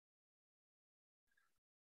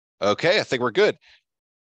Okay, I think we're good.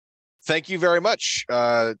 Thank you very much.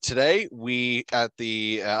 Today, we at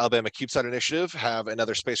the Alabama CubeSat Initiative have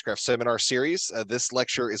another Spacecraft Seminar Series. This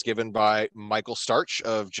lecture is given by Michael Starch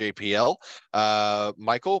of JPL.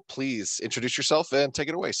 Michael, please introduce yourself and take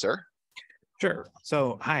it away, sir. Sure.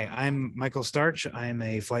 So, hi, I'm Michael Starch. I'm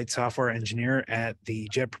a flight software engineer at the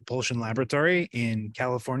Jet Propulsion Laboratory in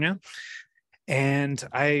California. And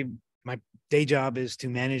my day job is to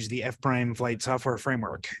manage the F-Prime flight software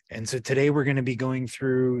framework. And so today we're going to be going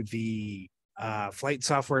through the flight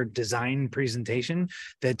software design presentation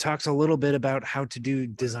that talks a little bit about how to do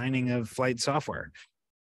designing of flight software.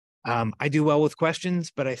 I do well with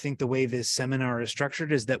questions, but I think the way this seminar is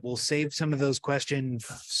structured is that we'll save some of those questions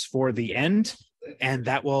for the end, and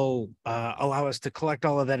that will allow us to collect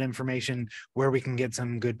all of that information where we can get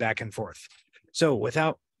some good back and forth. So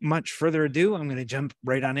without much further ado, I'm going to jump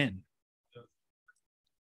right on in.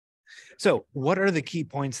 So what are the key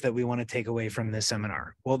points that we want to take away from this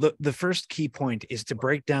seminar? Well, the first key point is to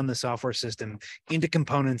break down the software system into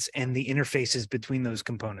components and the interfaces between those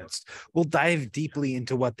components. We'll dive deeply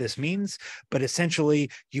into what this means, but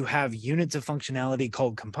essentially you have units of functionality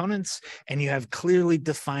called components, and you have clearly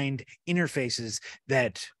defined interfaces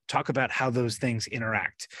that talk about how those things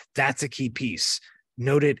interact. That's a key piece.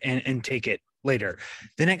 Note it and take it later.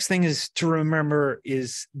 The next thing is to remember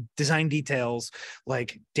is design details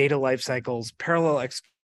like data life cycles, parallel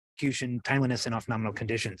execution, timeliness, and off-nominal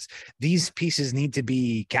conditions. These pieces need to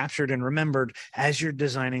be captured and remembered as you're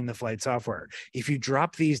designing the flight software. If you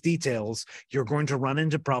drop these details, you're going to run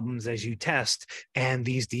into problems as you test, and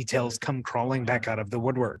these details come crawling back out of the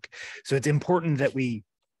woodwork. So it's important that we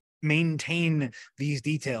maintain these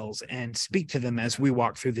details and speak to them as we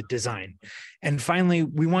walk through the design. And finally,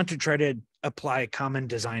 we want to try to apply common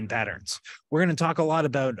design patterns. We're going to talk a lot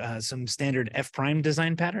about some standard F-prime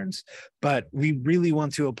design patterns, but we really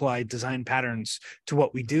want to apply design patterns to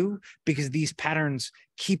what we do, because these patterns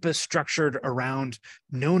keep us structured around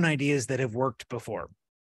known ideas that have worked before.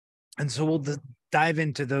 And so we'll dive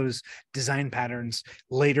into those design patterns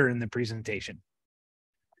later in the presentation.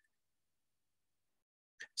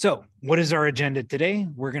 So what is our agenda today?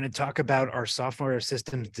 We're going to talk about our software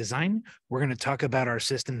systems design. We're going to talk about our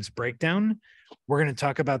systems breakdown. We're going to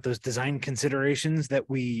talk about those design considerations that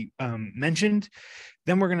we mentioned.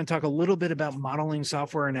 Then we're going to talk a little bit about modeling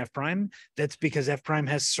software in F-Prime. That's because F-Prime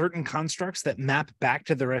has certain constructs that map back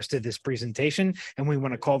to the rest of this presentation, and we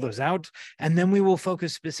want to call those out. And then we will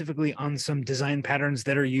focus specifically on some design patterns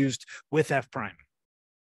that are used with F-Prime.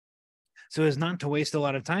 So as not to waste a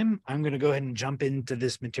lot of time, I'm going to go ahead and jump into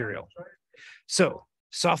this material. So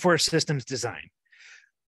software systems design.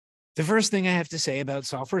 The first thing I have to say about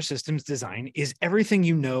software systems design is everything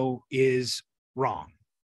you know is wrong.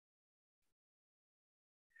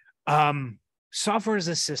 Software is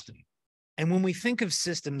a system. And when we think of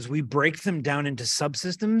systems, we break them down into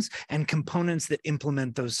subsystems and components that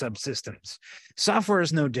implement those subsystems. Software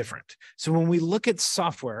is no different. So when we look at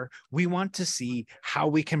software, we want to see how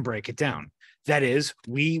we can break it down. That is,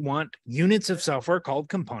 we want units of software called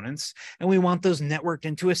components, and we want those networked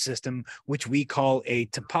into a system, which we call a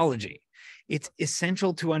topology. It's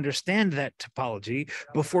essential to understand that topology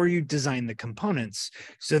before you design the components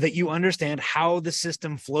so that you understand how the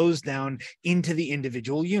system flows down into the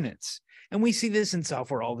individual units. And we see this in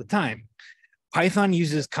software all the time. Python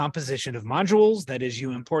uses composition of modules. That is,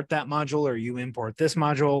 you import that module or you import this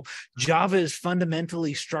module. Java is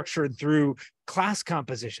fundamentally structured through class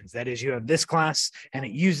compositions. That is, you have this class and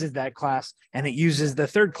it uses that class and it uses the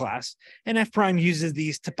third class. And F-Prime uses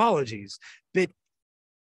these topologies. But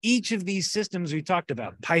each of these systems we talked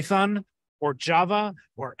about, Python or Java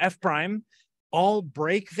or F-Prime, all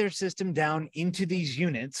break their system down into these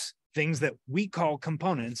units, things that we call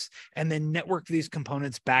components, and then network these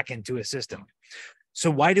components back into a system. So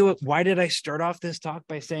why did I start off this talk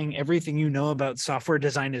by saying everything you know about software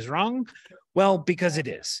design is wrong? Well, because it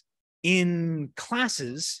is. In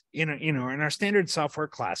classes, in our standard software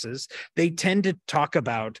classes, they tend to talk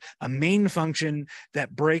about a main function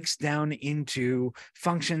that breaks down into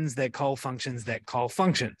functions that call functions that call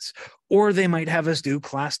functions. Or they might have us do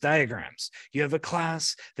class diagrams. You have a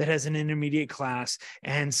class that has an intermediate class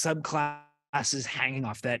and subclasses hanging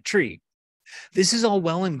off that tree. This is all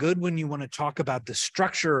well and good when you want to talk about the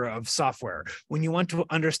structure of software, when you want to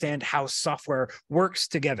understand how software works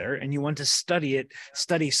together and you want to study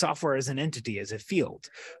software as an entity, as a field.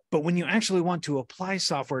 But when you actually want to apply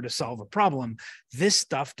software to solve a problem, this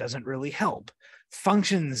stuff doesn't really help.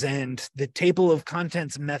 Functions and the table of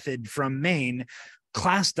contents method from main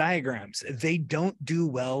Class diagrams, they don't do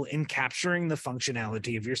well in capturing the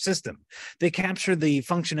functionality of your system. They capture the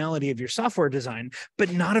functionality of your software design,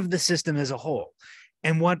 but not of the system as a whole.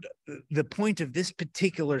 And what the point of this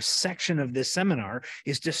particular section of this seminar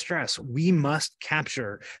is to stress, we must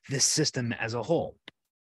capture this system as a whole.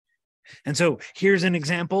 And so here's an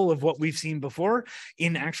example of what we've seen before.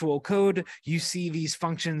 In actual code, you see these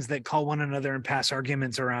functions that call one another and pass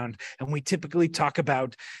arguments around. And we typically talk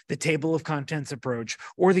about the table of contents approach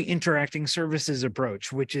or the interacting services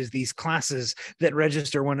approach, which is these classes that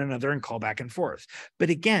register one another and call back and forth. But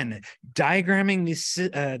again,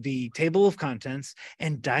 diagramming the table of contents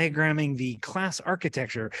and diagramming the class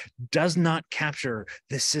architecture does not capture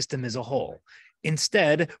the system as a whole.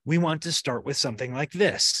 Instead, we want to start with something like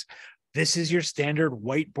this. This is your standard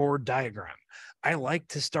whiteboard diagram. I like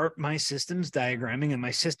to start my systems diagramming and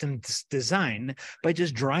my systems design by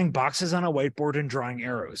just drawing boxes on a whiteboard and drawing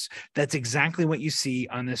arrows. That's exactly what you see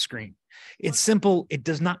on this screen. It's simple. It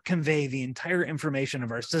does not convey the entire information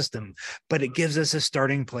of our system, but it gives us a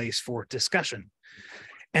starting place for discussion.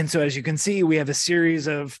 And so as you can see, we have a series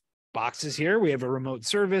of boxes here. We have a remote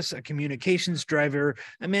service, a communications driver,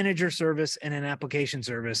 a manager service, and an application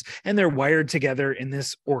service, and they're wired together in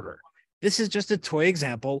this order. This is just a toy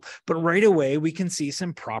example, but right away we can see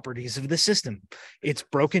some properties of the system. It's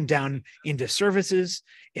broken down into services,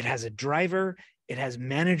 it has a driver, it has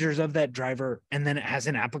managers of that driver, and then it has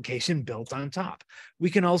an application built on top.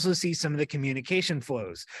 We can also see some of the communication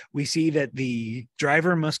flows. We see that the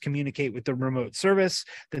driver must communicate with the remote service,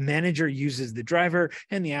 the manager uses the driver,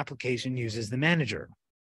 and the application uses the manager.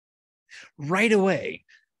 Right away,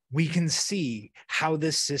 we can see how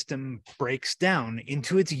this system breaks down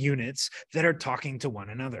into its units that are talking to one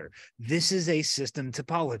another. This is a system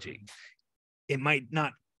topology. It might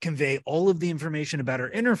not convey all of the information about our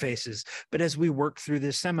interfaces, but as we work through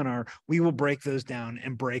this seminar, we will break those down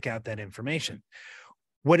and break out that information.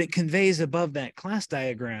 What it conveys above that class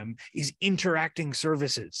diagram is interacting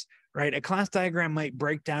services, right? A class diagram might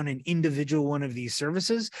break down an individual one of these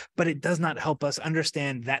services, but it does not help us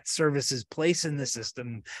understand that service's place in the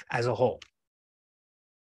system as a whole.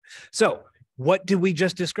 So what did we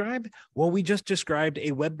just describe? Well, we just described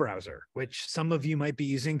a web browser, which some of you might be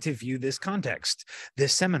using to view this context,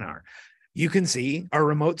 this seminar. You can see our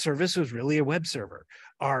remote service was really a web server.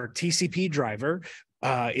 Our TCP driver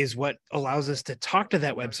is what allows us to talk to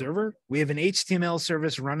that web server. We have an HTML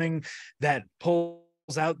service running that pulls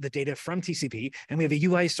out the data from TCP, and we have a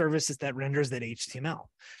UI service that renders that HTML.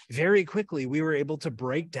 Very quickly, we were able to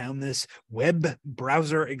break down this web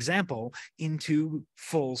browser example into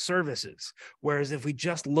full services. Whereas if we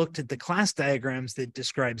just looked at the class diagrams that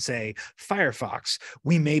describe, say, Firefox,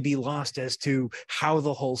 we may be lost as to how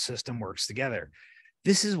the whole system works together.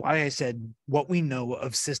 This is why I said what we know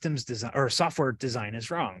of systems design or software design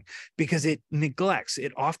is wrong, because it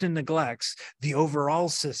often neglects the overall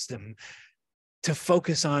system to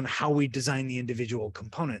focus on how we design the individual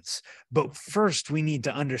components. But first, we need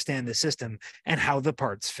to understand the system and how the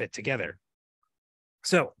parts fit together.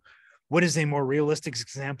 So what is a more realistic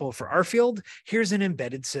example for our field? Here's an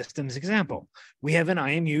embedded systems example. We have an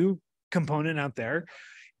IMU component out there.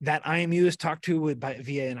 That IMU is talked to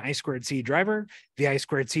via an I2C driver. The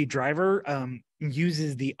I2C driver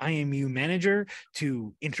uses the IMU manager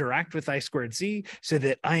to interact with I2C so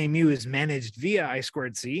that IMU is managed via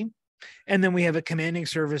I2C. And then we have a commanding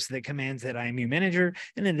service that commands that IMU manager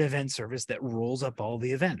and an event service that rolls up all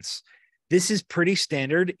the events. This is pretty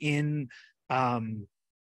standard in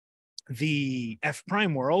the F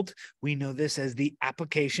prime world. We know this as the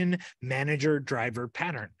application manager driver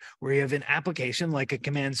pattern, where you have an application like a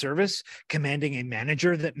command service commanding a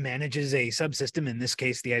manager that manages a subsystem, in this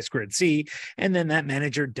case, the I2C, and then that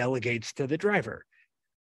manager delegates to the driver.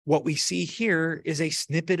 What we see here is a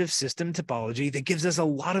snippet of system topology that gives us a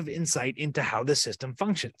lot of insight into how the system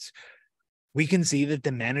functions. We can see that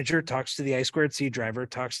the manager talks to the I2C driver,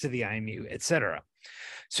 talks to the IMU, etc.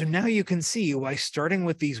 So now you can see why starting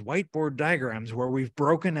with these whiteboard diagrams where we've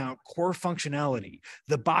broken out core functionality,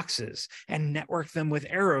 the boxes, and networked them with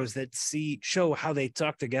arrows that show how they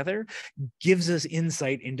talk together, gives us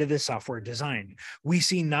insight into the software design. We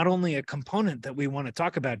see not only a component that we want to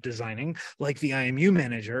talk about designing, like the IMU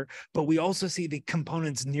manager, but we also see the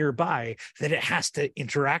components nearby that it has to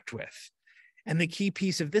interact with. And the key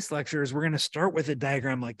piece of this lecture is we're going to start with a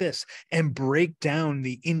diagram like this and break down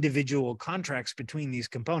the individual contracts between these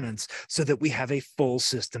components so that we have a full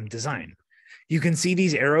system design. You can see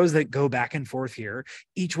these arrows that go back and forth here.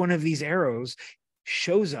 Each one of these arrows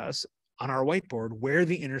shows us on our whiteboard where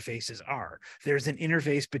the interfaces are. There's an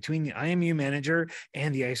interface between the IMU manager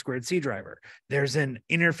and the I2C driver. There's an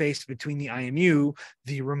interface between the IMU,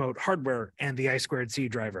 the remote hardware, and the I2C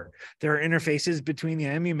driver. There are interfaces between the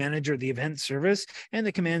IMU manager, the event service, and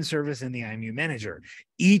the command service in the IMU manager.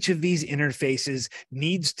 Each of these interfaces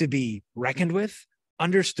needs to be reckoned with,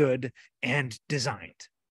 understood, and designed.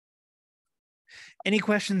 Any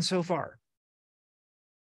questions so far?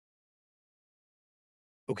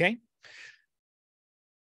 Okay.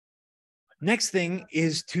 Next thing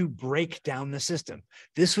is to break down the system.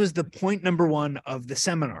 This was the point number one of the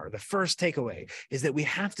seminar. The first takeaway is that we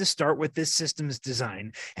have to start with this systems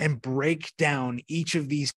design and break down each of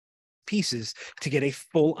these pieces to get a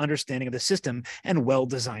full understanding of the system and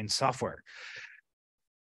well-designed software.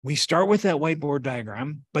 We start with that whiteboard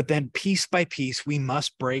diagram, but then piece by piece, we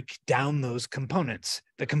must break down those components.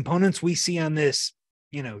 The components we see on this,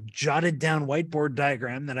 jotted down whiteboard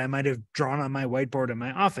diagram that I might have drawn on my whiteboard in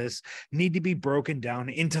my office need to be broken down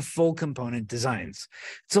into full component designs.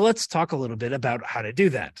 So let's talk a little bit about how to do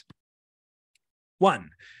that. One,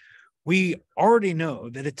 we already know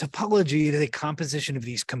that a topology is the composition of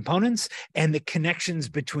these components and the connections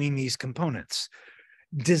between these components.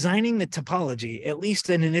 Designing the topology, at least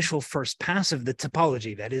an initial first pass of the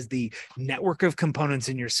topology, that is the network of components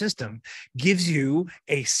in your system, gives you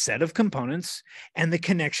a set of components and the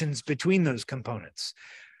connections between those components.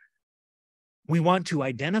 We want to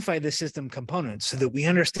identify the system components so that we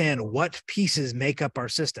understand what pieces make up our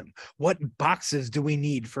system. What boxes do we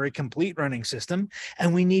need for a complete running system?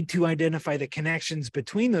 And we need to identify the connections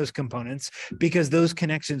between those components because those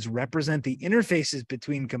connections represent the interfaces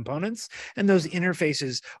between components, and those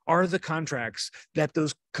interfaces are the contracts that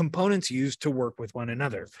those components use to work with one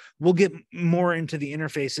another. We'll get more into the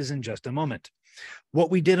interfaces in just a moment. What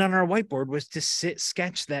we did on our whiteboard was to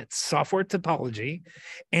sketch that software topology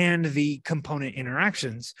and the component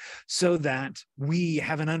interactions so that we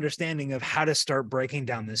have an understanding of how to start breaking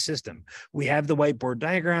down this system. We have the whiteboard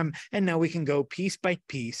diagram, and now we can go piece by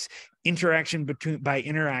piece, interaction by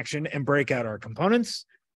interaction, and break out our components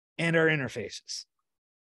and our interfaces.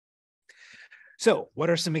 So what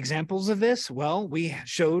are some examples of this? Well, we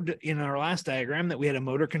showed in our last diagram that we had a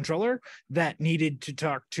motor controller that needed to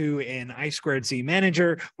talk to an I2C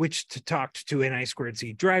manager, which talked to an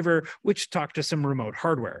I2C driver, which talked to some remote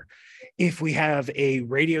hardware. If we have a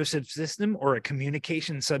radio subsystem or a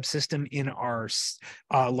communication subsystem in our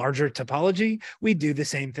larger topology, we do the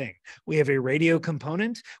same thing. We have a radio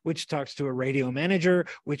component, which talks to a radio manager,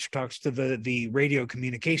 which talks to the radio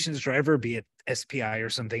communications driver, be it SPI or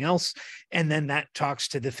something else, and then that talks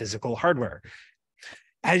to the physical hardware.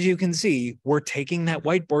 As you can see, we're taking that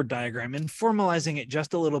whiteboard diagram and formalizing it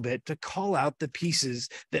just a little bit to call out the pieces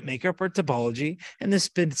that make up our topology and the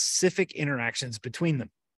specific interactions between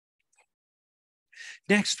them.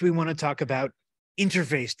 Next, we want to talk about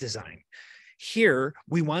interface design. Here,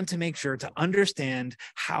 we want to make sure to understand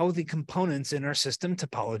how the components in our system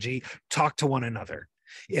topology talk to one another.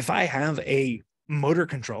 If I have a motor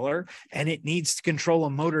controller and it needs to control a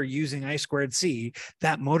motor using I2C,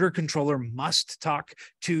 that motor controller must talk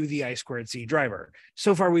to the I2C driver.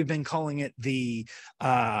 So far, we've been calling it the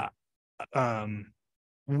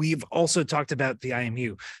we've also talked about the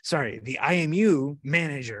IMU. Sorry, the IMU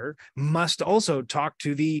manager must also talk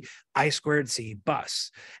to the I2C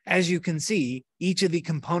bus. As you can see, each of the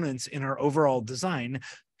components in our overall design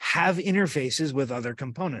have interfaces with other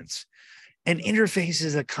components. An interface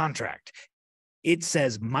is a contract. It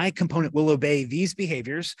says my component will obey these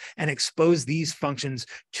behaviors and expose these functions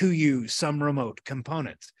to you, some remote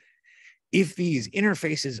component. If these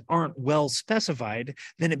interfaces aren't well specified,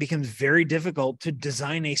 then it becomes very difficult to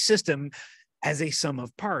design a system as a sum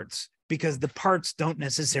of parts because the parts don't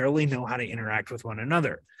necessarily know how to interact with one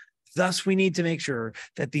another. Thus, we need to make sure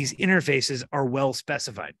that these interfaces are well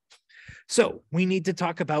specified. So we need to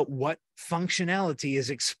talk about what functionality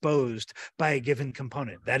is exposed by a given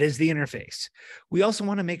component. That is the interface. We also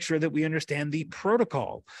want to make sure that we understand the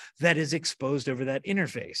protocol that is exposed over that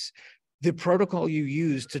interface. The protocol you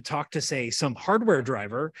use to talk to, say, some hardware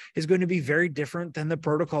driver is going to be very different than the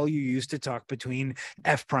protocol you use to talk between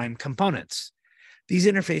F' components. These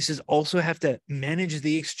interfaces also have to manage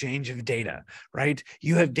the exchange of data, right?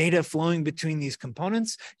 You have data flowing between these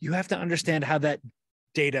components. You have to understand how that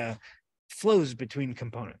data flows between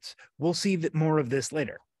components. We'll see more of this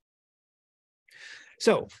later.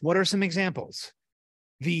 So what are some examples?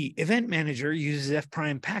 The event manager uses F'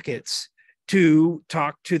 packets to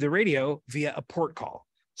talk to the radio via a port call.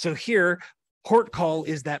 So here, port call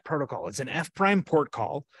is that protocol. It's an F' port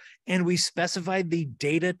call, and we specified the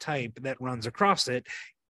data type that runs across it,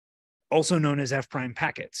 also known as F'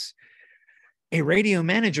 packets. A radio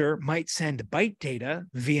manager might send byte data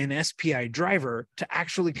via an SPI driver to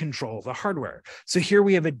actually control the hardware. So here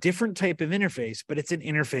we have a different type of interface, but it's an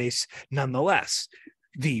interface nonetheless.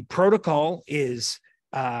 The protocol is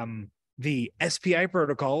the SPI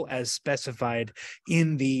protocol as specified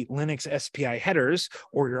in the Linux SPI headers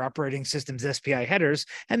or your operating system's SPI headers,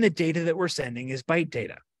 and the data that we're sending is byte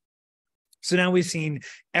data. So now we've seen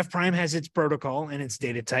F prime has its protocol and its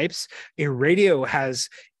data types. A radio has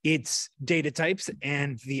its data types,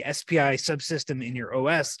 and the SPI subsystem in your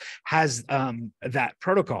OS has that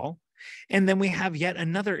protocol. And then we have yet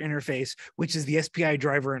another interface, which is the SPI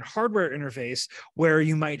driver and hardware interface, where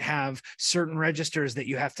you might have certain registers that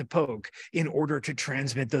you have to poke in order to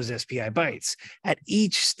transmit those SPI bytes. At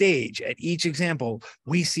each stage, at each example,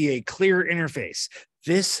 we see a clear interface.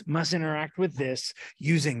 This must interact with this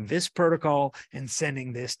using this protocol and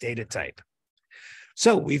sending this data type.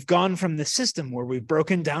 So we've gone from the system where we've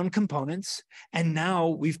broken down components, and now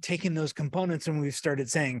we've taken those components and we've started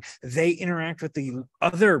saying they interact with the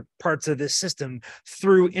other parts of this system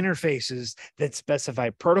through interfaces that specify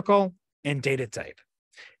protocol and data type.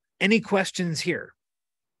 Any questions here?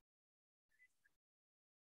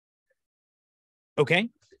 Okay.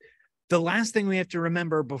 The last thing we have to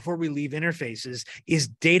remember before we leave interfaces is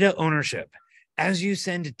data ownership. As you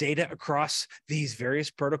send data across these various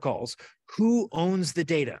protocols, who owns the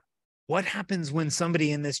data? What happens when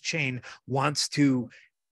somebody in this chain wants to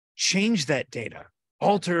change that data,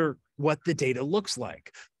 alter what the data looks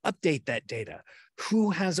like, update that data? Who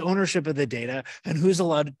has ownership of the data, and who's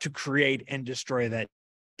allowed to create and destroy that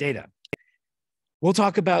data? We'll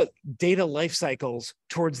talk about data life cycles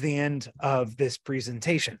towards the end of this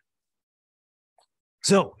presentation.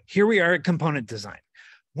 So here we are at component design.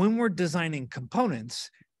 When we're designing components,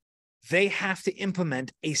 they have to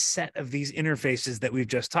implement a set of these interfaces that we've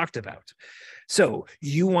just talked about. So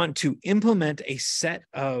you want to implement a set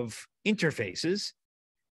of interfaces,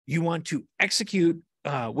 you want to execute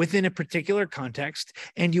within a particular context,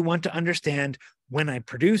 and you want to understand when I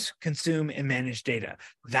produce, consume, and manage data.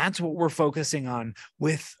 That's what we're focusing on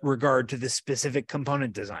with regard to the specific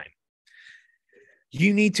component design.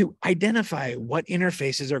 You need to identify what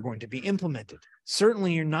interfaces are going to be implemented.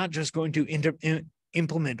 Certainly, you're not just going to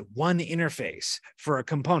implement one interface for a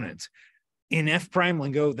component. In F prime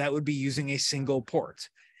lingo, that would be using a single port.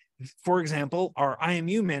 For example, our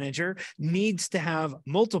IMU manager needs to have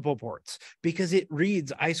multiple ports because it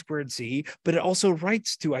reads I²C, but it also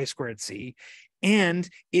writes to I²C, and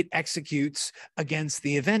it executes against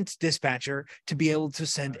the event dispatcher to be able to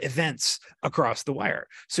send events across the wire.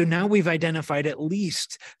 So now we've identified at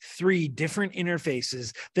least 3 different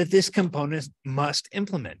interfaces that this component must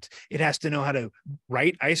implement. It has to know how to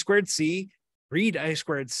write I²C, read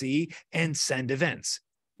I²C, and send events,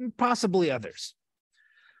 possibly others.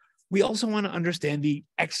 We also want to understand the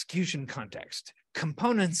execution context.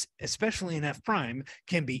 Components, especially in F prime,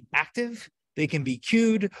 can be active, they can be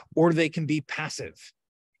queued, or they can be passive.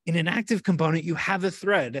 In an active component, you have a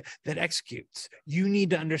thread that executes. You need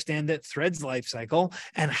to understand that thread's life cycle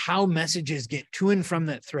and how messages get to and from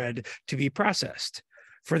that thread to be processed.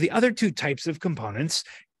 For the other 2 types of components,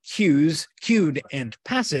 queued and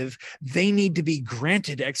passive, they need to be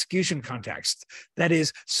granted execution context. That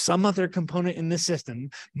is, some other component in the system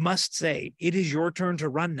must say, it is your turn to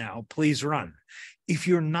run now, please run. If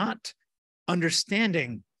you're not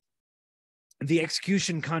understanding the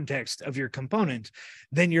execution context of your component,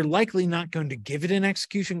 then you're likely not going to give it an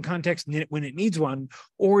execution context when it needs one,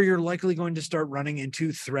 or you're likely going to start running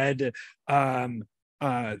into thread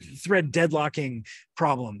deadlocking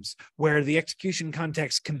problems where the execution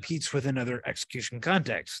context competes with another execution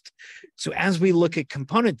context. So as we look at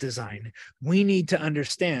component design, we need to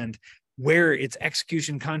understand where its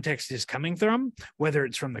execution context is coming from, whether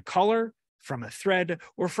it's from the caller, from a thread,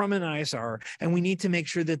 or from an ISR, and we need to make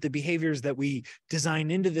sure that the behaviors that we design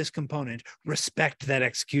into this component respect that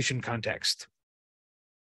execution context.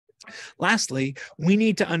 Lastly, we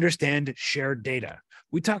need to understand shared data.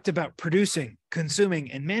 We talked about producing,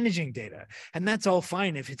 consuming, and managing data, and that's all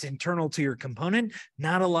fine if it's internal to your component.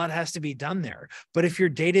 Not a lot has to be done there. But if your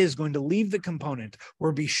data is going to leave the component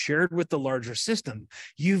or be shared with the larger system,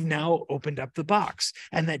 you've now opened up the box,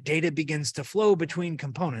 and that data begins to flow between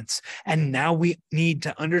components. And now we need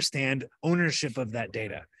to understand ownership of that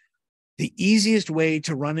data. The easiest way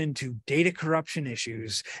to run into data corruption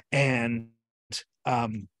issues and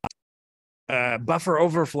buffer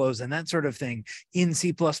overflows and that sort of thing in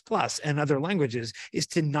C++ and other languages is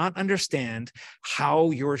to not understand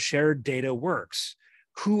how your shared data works.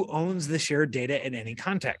 Who owns the shared data in any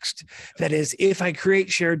context? That is, if I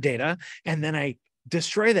create shared data and then I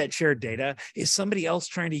destroy that shared data is somebody else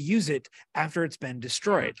trying to use it after it's been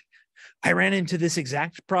destroyed. I ran into this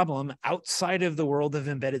exact problem outside of the world of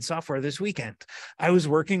embedded software this weekend. I was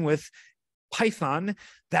working with Python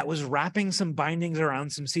that was wrapping some bindings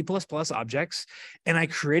around some C++ objects, and I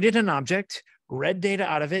created an object, read data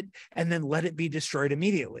out of it, and then let it be destroyed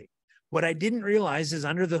immediately. What I didn't realize is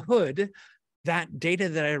under the hood, that data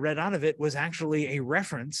that I read out of it was actually a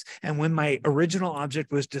reference. And when my original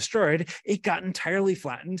object was destroyed, it got entirely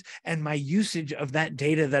flattened, and my usage of that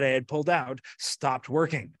data that I had pulled out stopped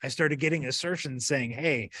working. I started getting assertions saying,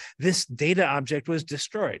 hey, this data object was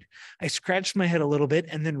destroyed. I scratched my head a little bit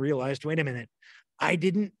and then realized, wait a minute, I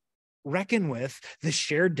didn't reckon with the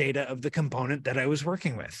shared data of the component that I was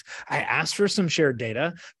working with. I asked for some shared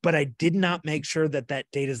data, but I did not make sure that that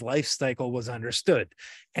data's life cycle was understood.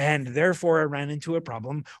 And therefore, I ran into a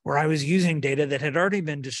problem where I was using data that had already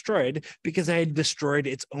been destroyed because I had destroyed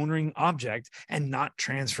its owning object and not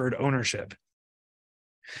transferred ownership.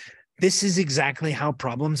 This is exactly how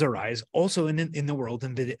problems arise also in the world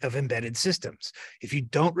of embedded systems. If you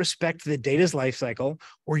don't respect the data's lifecycle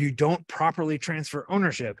or you don't properly transfer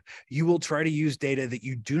ownership, you will try to use data that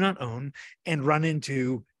you do not own and run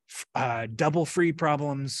into double free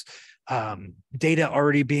problems, data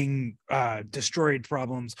already being destroyed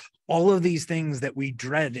problems. All of these things that we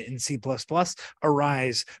dread in C++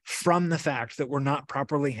 arise from the fact that we're not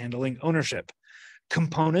properly handling ownership.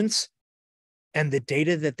 Components and the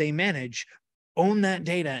data that they manage own that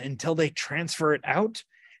data until they transfer it out.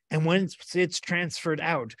 And once it's transferred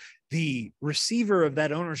out, the receiver of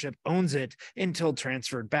that ownership owns it until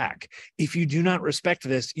transferred back. If you do not respect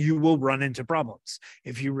this, you will run into problems.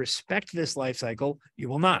 If you respect this life cycle, you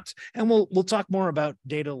will not. And we'll talk more about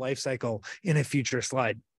data life cycle in a future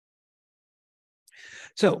slide.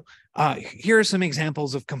 So here are some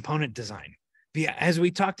examples of component design. As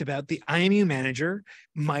we talked about, the IMU manager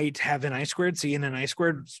might have an I2C and an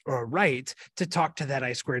I2 write to talk to that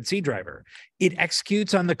I2C driver. It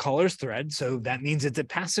executes on the caller's thread, so that means it's a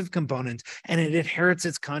passive component, and it inherits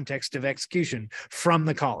its context of execution from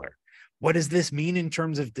the caller. What does this mean in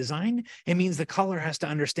terms of design? It means the caller has to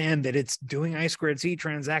understand that it's doing I2C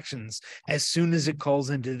transactions as soon as it calls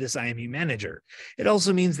into this IMU manager. It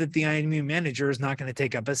also means that the IMU manager is not going to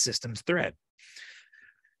take up a systems thread.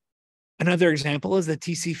 Another example is the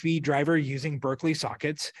TCP driver using Berkeley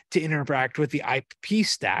sockets to interact with the IP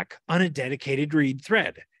stack on a dedicated read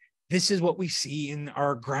thread. This is what we see in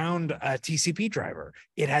our ground TCP driver.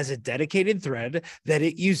 It has a dedicated thread that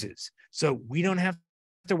it uses. So we don't have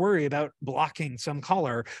to worry about blocking some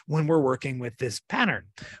caller when we're working with this pattern.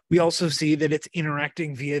 We also see that it's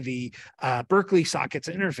interacting via the Berkeley sockets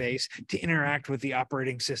interface to interact with the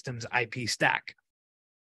operating system's IP stack.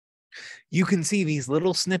 You can see these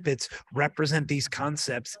little snippets represent these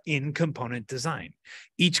concepts in component design.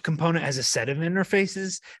 Each component has a set of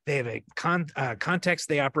interfaces. They have a context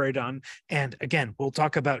they operate on. And again, we'll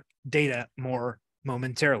talk about data more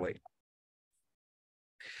momentarily.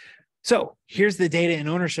 So here's the data and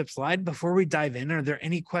ownership slide. Before we dive in, are there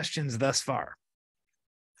any questions thus far?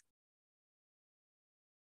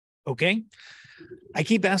 Okay. I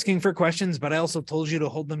keep asking for questions, but I also told you to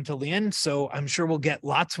hold them till the end. So I'm sure we'll get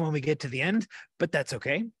lots when we get to the end, but that's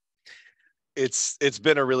okay. It's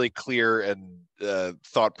been a really clear and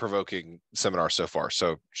thought-provoking seminar so far.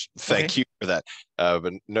 So thank you for that.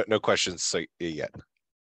 But no questions yet.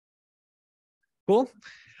 Cool.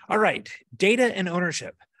 All right. Data and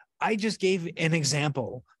ownership. I just gave an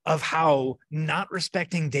example of how not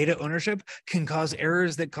respecting data ownership can cause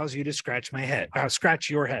errors that cause you to scratch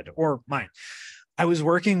your head or mine. I was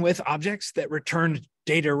working with objects that returned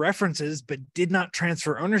data references, but did not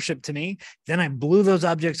transfer ownership to me. Then I blew those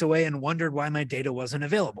objects away and wondered why my data wasn't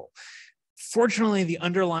available. Fortunately, the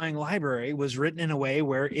underlying library was written in a way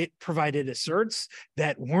where it provided asserts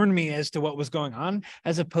that warned me as to what was going on,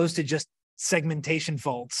 as opposed to just segmentation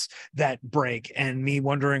faults that break and me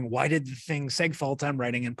wondering, why did the thing seg fault I'm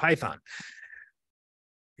writing in Python?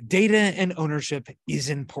 Data and ownership is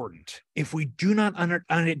important. If we do not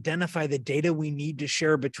identify the data we need to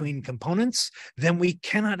share between components, then we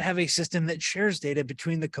cannot have a system that shares data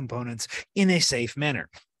between the components in a safe manner.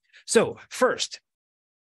 So first,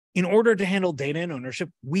 in order to handle data and ownership,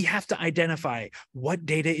 we have to identify what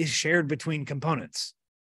data is shared between components,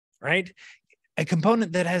 right? A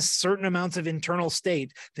component that has certain amounts of internal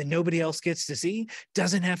state that nobody else gets to see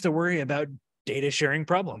doesn't have to worry about data sharing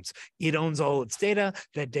problems. It owns all its data.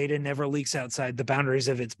 That data never leaks outside the boundaries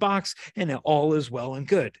of its box, and all is well and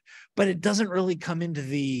good. But it doesn't really come into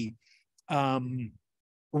the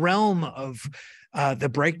realm of the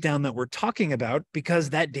breakdown that we're talking about, because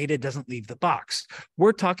that data doesn't leave the box.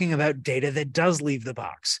 We're talking about data that does leave the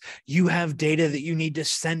box. You have data that you need to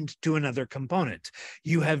send to another component.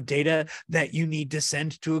 You have data that you need to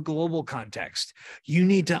send to a global context. You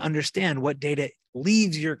need to understand what data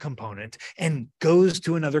leaves your component and goes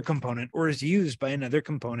to another component or is used by another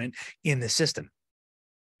component in the system.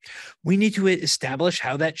 We need to establish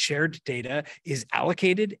how that shared data is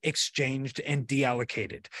allocated, exchanged, and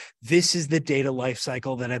deallocated. This is the data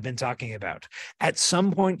lifecycle that I've been talking about. At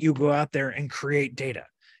some point, you go out there and create data.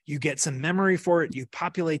 You get some memory for it, you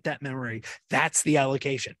populate that memory. That's the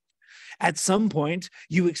allocation. At some point,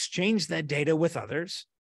 you exchange that data with others,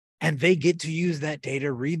 and they get to use that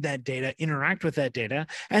data, read that data, interact with that data,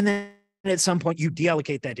 and then at some point, you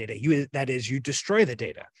deallocate that data. That is, you destroy the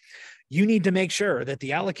data. You need to make sure that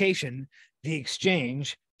the allocation, the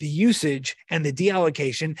exchange, the usage, and the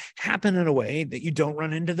deallocation happen in a way that you don't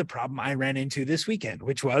run into the problem I ran into this weekend,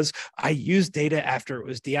 which was I used data after it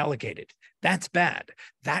was deallocated. That's bad.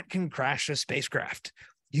 That can crash a spacecraft.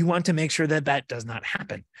 You want to make sure that that does not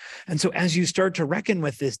happen. And so as you start to reckon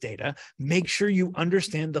with this data, make sure you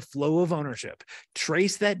understand the flow of ownership.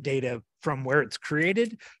 Trace that data from where it's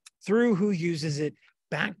created through who uses it,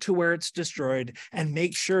 back to where it's destroyed, and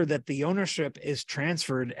make sure that the ownership is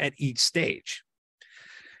transferred at each stage.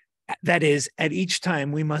 That is, at each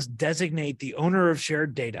time, we must designate the owner of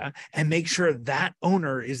shared data and make sure that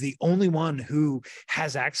owner is the only one who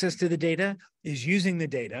has access to the data, is using the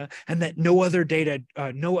data, and that no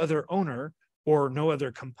other owner or no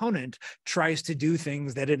other component tries to do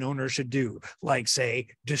things that an owner should do, like, say,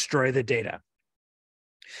 destroy the data.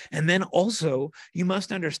 And then also, you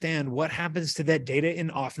must understand what happens to that data in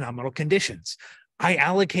off-nominal conditions. I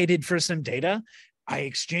allocated for some data, I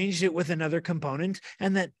exchanged it with another component,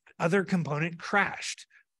 and that other component crashed.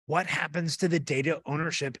 What happens to the data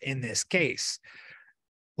ownership in this case?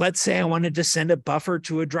 Let's say I wanted to send a buffer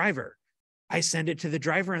to a driver. I send it to the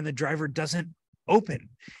driver and the driver doesn't open.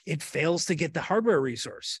 It fails to get the hardware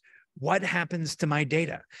resource. What happens to my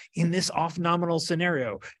data? In this off-nominal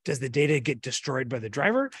scenario, does the data get destroyed by the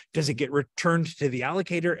driver? Does it get returned to the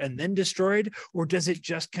allocator and then destroyed? Or does it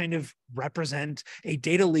just kind of represent a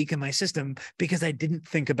data leak in my system because I didn't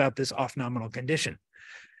think about this off-nominal condition?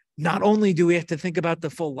 Not only do we have to think about the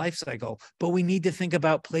full life cycle, but we need to think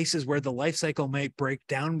about places where the life cycle might break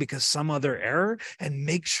down because some other error, and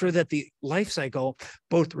make sure that the life cycle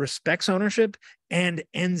both respects ownership and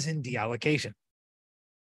ends in deallocation.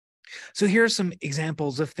 So here are some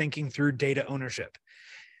examples of thinking through data ownership.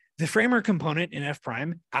 The framer component in F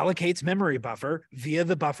prime allocates memory buffer via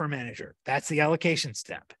the buffer manager. That's the allocation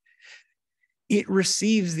step. It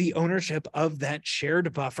receives the ownership of that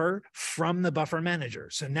shared buffer from the buffer manager.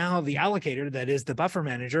 So now the allocator, that is the buffer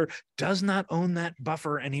manager, does not own that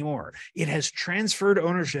buffer anymore. It has transferred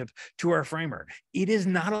ownership to our framer. It is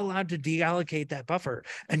not allowed to deallocate that buffer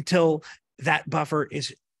until that buffer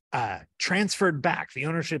is transferred back. The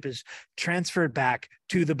ownership is transferred back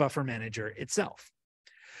to the buffer manager itself.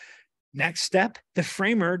 Next step, the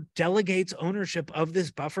framer delegates ownership of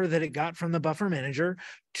this buffer that it got from the buffer manager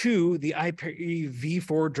to the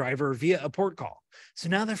IPv4 driver via a port call. So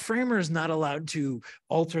now the framer is not allowed to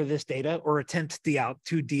alter this data or attempt to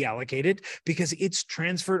deallocate it because it's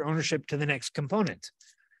transferred ownership to the next component.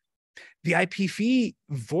 The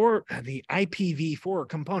IPv4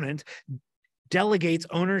 component delegates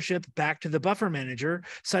ownership back to the buffer manager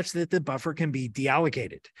such that the buffer can be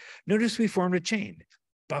deallocated. Notice we formed a chain.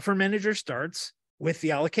 Buffer manager starts with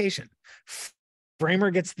the allocation.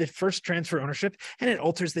 Framer gets the first transfer ownership and it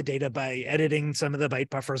alters the data by editing some of the byte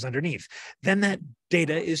buffers underneath. Then that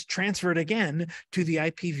data is transferred again to the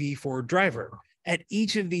IPv4 driver. At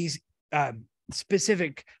each of these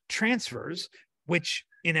specific transfers, which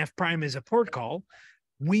in F prime is a port call,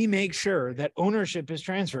 we make sure that ownership is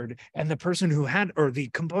transferred and the person who had, or the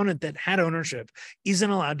component that had ownership, isn't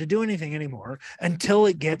allowed to do anything anymore until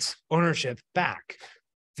it gets ownership back.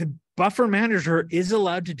 The buffer manager is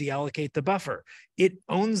allowed to deallocate the buffer. It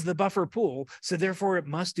owns the buffer pool, so therefore it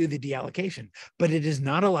must do the deallocation, but it is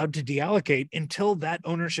not allowed to deallocate until that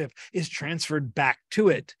ownership is transferred back to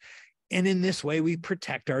it. And in this way, we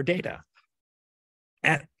protect our data.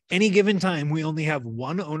 At any given time, we only have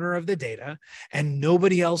one owner of the data, and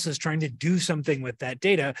nobody else is trying to do something with that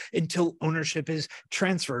data until ownership is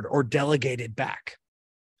transferred or delegated back.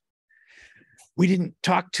 We didn't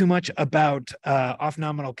talk too much about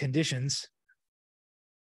off-nominal conditions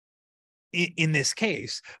in this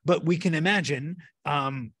case, but we can imagine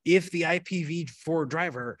if the IPv4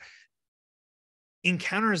 driver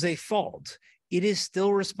encounters a fault, it is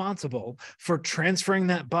still responsible for transferring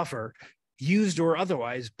that buffer used or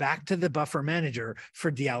otherwise, back to the buffer manager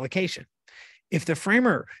for deallocation. If the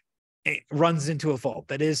framer runs into a fault,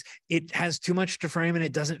 that is, it has too much to frame and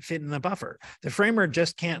it doesn't fit in the buffer, the framer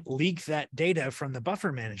just can't leak that data from the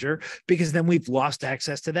buffer manager, because then we've lost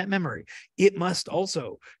access to that memory. It must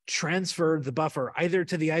also transfer the buffer either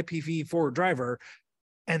to the IPv4 driver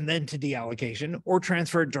and then to deallocation, or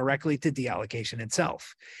transfer it directly to deallocation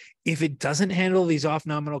itself. If it doesn't handle these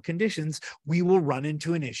off-nominal conditions, we will run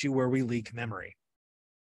into an issue where we leak memory.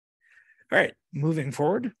 All right, moving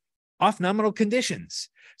forward, off-nominal conditions.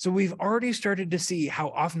 So we've already started to see how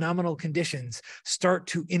off-nominal conditions start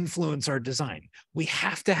to influence our design. We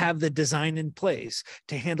have to have the design in place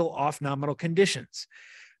to handle off-nominal conditions.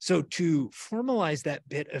 So to formalize that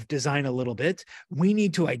bit of design a little bit, we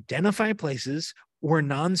need to identify places where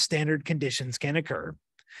non-standard conditions can occur.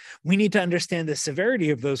 We need to understand the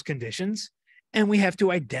severity of those conditions, and we have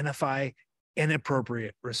to identify an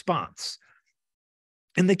appropriate response.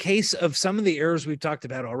 In the case of some of the errors we've talked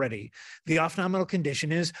about already, the off-nominal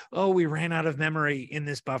condition is, oh, we ran out of memory in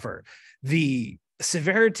this buffer. The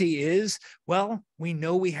severity is, well, we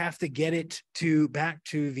know we have to get it back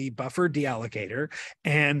to the buffer deallocator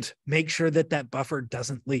and make sure that that buffer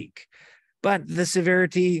doesn't leak. But the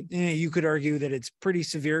severity, you could argue that it's pretty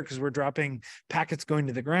severe because we're dropping packets going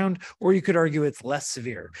to the ground, or you could argue it's less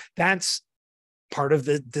severe. That's part of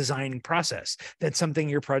the design process. That's something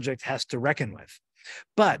your project has to reckon with.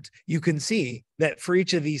 But you can see that for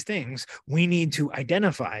each of these things, we need to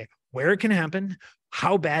identify where it can happen,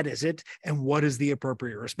 how bad is it, and what is the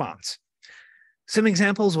appropriate response. Some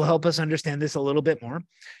examples will help us understand this a little bit more.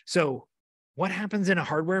 So what happens in a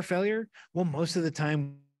hardware failure? Well, most of the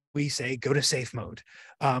time we say go to safe mode.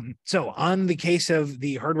 So on the case of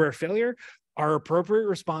the hardware failure, our appropriate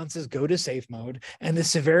response is go to safe mode, and the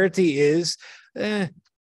severity is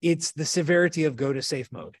it's the severity of go to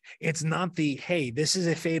safe mode. It's not the, hey, this is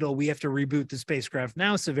a fatal, we have to reboot the spacecraft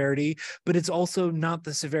now severity, but it's also not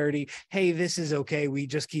the severity, hey, this is okay, we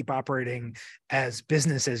just keep operating as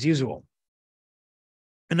business as usual.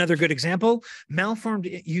 Another good example, malformed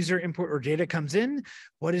user input or data comes in.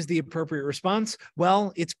 What is the appropriate response?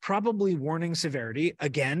 Well, it's probably warning severity.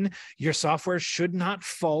 Again, your software should not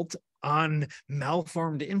fault on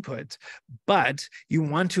malformed input, but you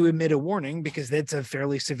want to emit a warning because that's a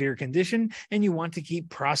fairly severe condition and you want to keep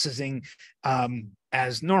processing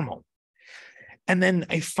as normal. And then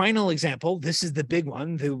a final example, this is the big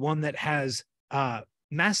one, the one that has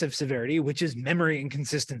massive severity, which is memory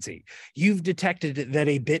inconsistency. You've detected that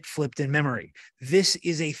a bit flipped in memory. This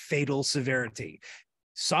is a fatal severity.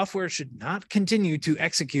 Software should not continue to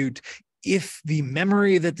execute if the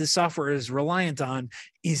memory that the software is reliant on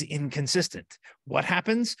is inconsistent. What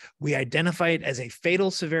happens? We identify it as a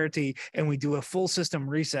fatal severity and we do a full system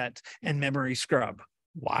reset and memory scrub.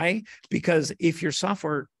 Why? Because if your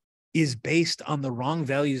software is based on the wrong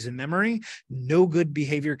values in memory, no good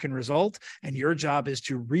behavior can result, and your job is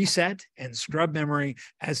to reset and scrub memory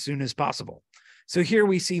as soon as possible. So here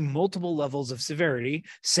we see multiple levels of severity,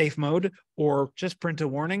 safe mode, or just print a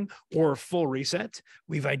warning, or full reset.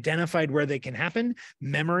 We've identified where they can happen,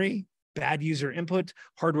 memory, bad user input,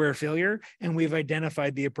 hardware failure, and we've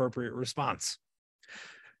identified the appropriate response.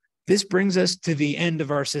 This brings us to the end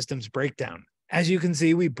of our systems breakdown. As you can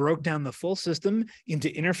see, we broke down the full system into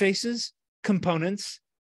interfaces, components,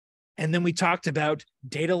 and then we talked about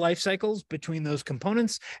data life cycles between those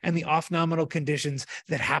components and the off-nominal conditions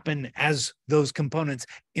that happen as those components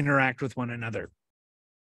interact with one another.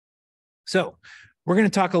 So we're going to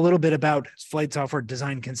talk a little bit about flight software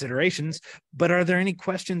design considerations, but are there any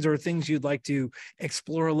questions or things you'd like to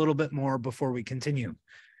explore a little bit more before we continue?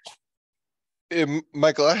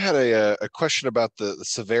 Michael, I had a question about the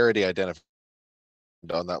severity identified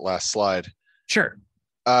on that last slide. Sure.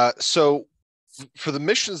 So for the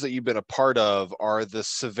missions that you've been a part of, are the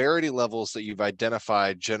severity levels that you've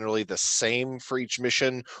identified generally the same for each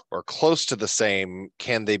mission or close to the same?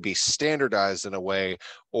 Can they be standardized in a way,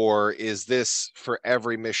 or is this for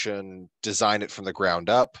every mission, design it from the ground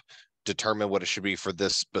up, determine what it should be for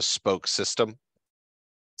this bespoke system?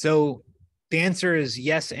 So the answer is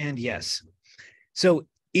yes and yes. So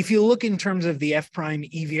if you look in terms of the F prime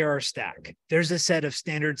EVR stack, there's a set of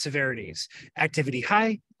standard severities: activity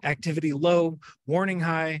high, activity low, warning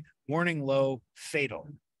high, warning low, fatal.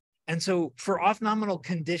 And so for off-nominal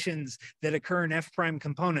conditions that occur in F prime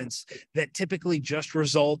components that typically just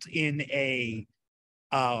result in a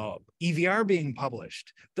EVR being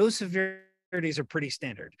published, those severities are pretty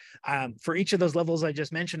standard. For each of those levels I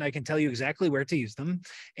just mentioned, I can tell you exactly where to use them.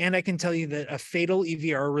 And I can tell you that a fatal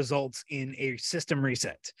EVR results in a system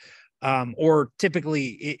reset. or typically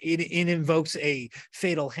it invokes a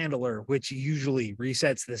fatal handler, which usually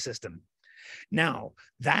resets the system. Now,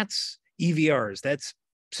 that's EVRs, that's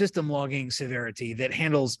system logging severity that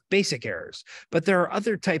handles basic errors. But there are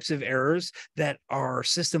other types of errors that are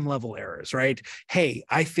system level errors, right? Hey,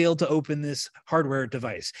 I failed to open this hardware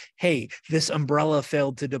device. Hey, this umbrella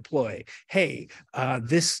failed to deploy. Hey,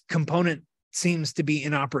 this component seems to be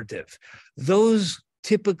inoperative. Those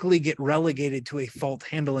typically get relegated to a fault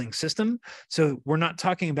handling system. So we're not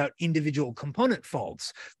talking about individual component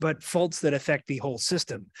faults, but faults that affect the whole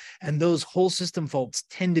system. And those whole system faults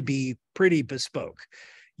tend to be pretty bespoke.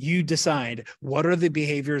 You decide what are the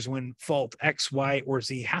behaviors when fault X, Y, or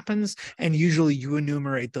Z happens, and usually you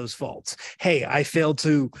enumerate those faults. Hey, I failed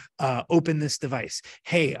to open this device.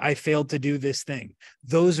 Hey, I failed to do this thing.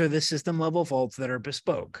 Those are the system level faults that are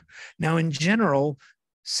bespoke. Now, in general,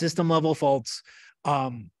 system level faults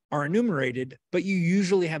are enumerated, but you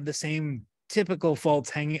usually have the same typical faults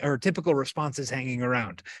hanging or typical responses hanging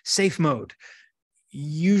around. Safe mode.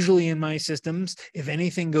 Usually in my systems, if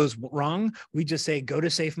anything goes wrong, we just say go to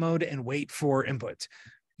safe mode and wait for input.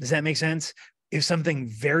 Does that make sense? If something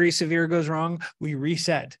very severe goes wrong, we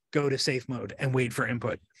reset, go to safe mode and wait for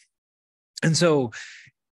input. And so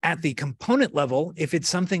at the component level, if it's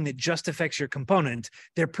something that just affects your component,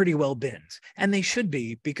 they're pretty well binned. And they should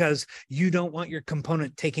be, because you don't want your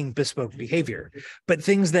component taking bespoke behavior. But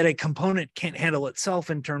things that a component can't handle itself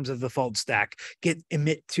in terms of the fault stack get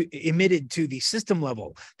emitted to the system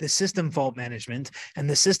level, the system fault management. And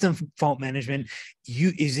the system fault management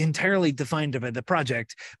is entirely defined by the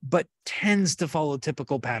project, but tends to follow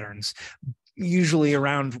typical patterns, usually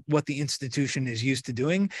around what the institution is used to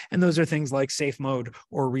doing. And those are things like safe mode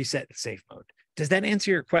or reset safe mode. Does that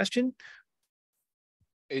answer your question?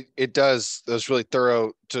 It does. That was really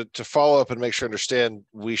thorough. To follow up and make sure I understand,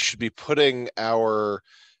 we should be putting our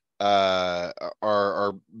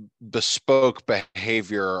bespoke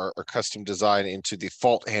behavior or custom design into the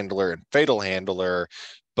fault handler and fatal handler,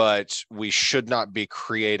 but we should not be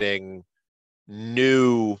creating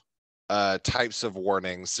new types of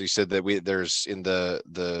warnings. So you said that there's in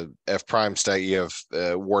the F prime state, you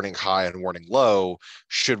have warning high and warning low.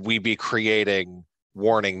 Should we be creating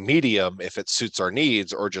warning medium if it suits our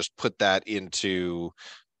needs, or just put that into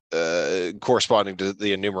corresponding to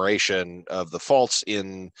the enumeration of the faults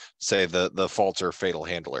in, say, the fault or fatal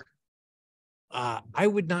handler? I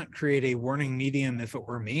would not create a warning medium if it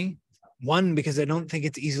were me. One, because I don't think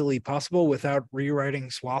it's easily possible without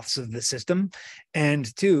rewriting swaths of the system.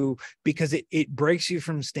 And two, because it breaks you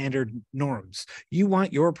from standard norms. You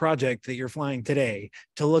want your project that you're flying today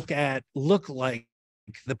to look like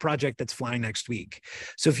the project that's flying next week.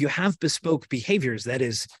 So if you have bespoke behaviors, that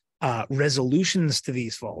is resolutions to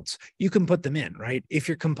these faults, you can put them in, right? If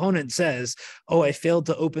your component says, oh, I failed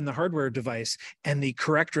to open the hardware device, and the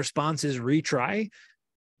correct response is retry,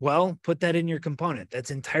 well, put that in your component. That's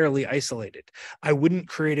entirely isolated. I wouldn't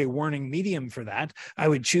create a warning medium for that. I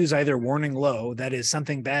would choose either warning low, that is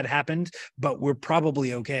something bad happened, but we're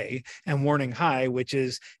probably okay, and warning high, which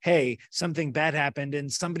is, hey, something bad happened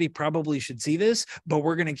and somebody probably should see this, but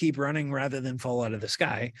we're going to keep running rather than fall out of the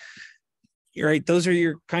sky. You're right. Those are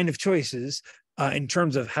your kind of choices in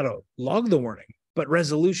terms of how to log the warning. But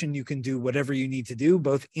resolution, you can do whatever you need to do,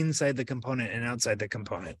 both inside the component and outside the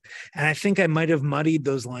component. And I think I might have muddied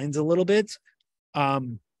those lines a little bit.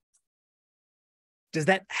 Does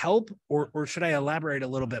that help, or should I elaborate a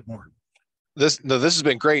little bit more? This has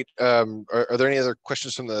been great. Are there any other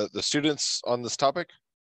questions from the students on this topic?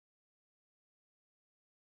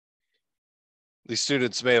 The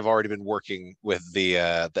students may have already been working with the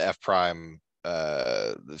F prime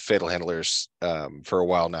fatal handlers for a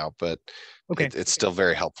while now, but okay, it's still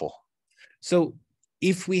very helpful. So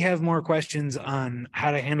if we have more questions on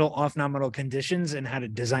how to handle off-nominal conditions and how to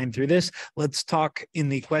design through this, let's talk in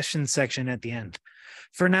the questions section at the end.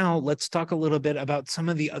 For now, let's talk a little bit about some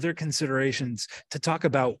of the other considerations to talk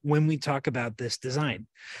about when we talk about this design.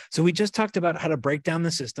 So we just talked about how to break down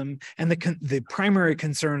the system and the primary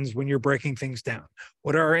concerns when you're breaking things down.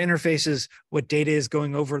 What are our interfaces? What data is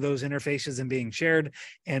going over those interfaces and being shared?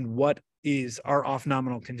 And what is our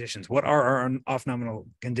off-nominal conditions? What are our off-nominal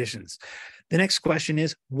conditions? The next question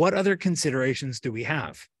is, what other considerations do we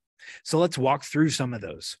have? So let's walk through some of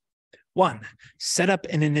those. One, setup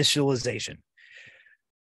and initialization.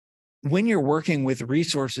 When you're working with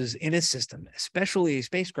resources in a system, especially a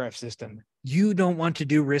spacecraft system, you don't want to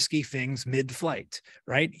do risky things mid-flight,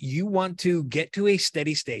 right? You want to get to a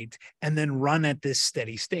steady state and then run at this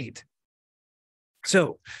steady state.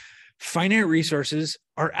 So finite resources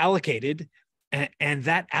are allocated, and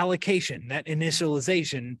that allocation, that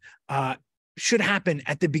initialization, should happen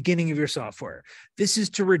at the beginning of your software. This is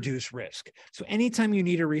to reduce risk. So anytime you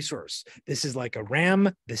need a resource, this is like a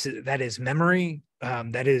RAM, that is memory,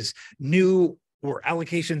 that is new or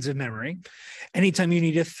allocations of memory. Anytime you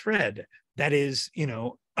need a thread, that is,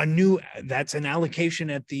 that's an allocation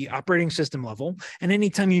at the operating system level. And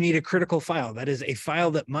anytime you need a critical file, that is a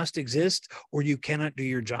file that must exist or you cannot do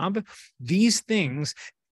your job, these things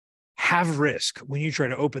have risk when you try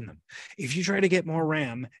to open them. If you try to get more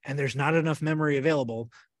RAM and there's not enough memory available,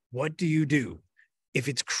 what do? If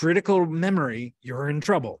it's critical memory, you're in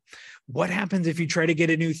trouble. What happens if you try to get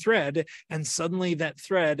a new thread and suddenly that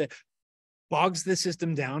thread bogs the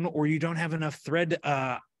system down, or you don't have enough thread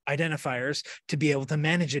identifiers to be able to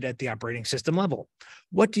manage it at the operating system level?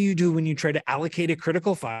 What do you do when you try to allocate a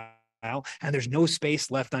critical file and there's no space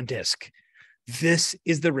left on disk? This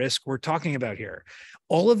is the risk we're talking about here.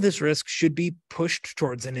 All of this risk should be pushed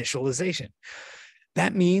towards initialization.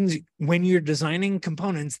 That means when you're designing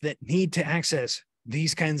components that need to access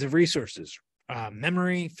these kinds of resources,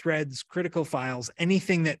 memory, threads, critical files,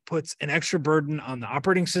 anything that puts an extra burden on the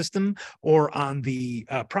operating system or on the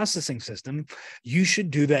processing system, you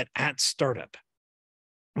should do that at startup.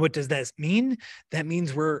 What does that mean? That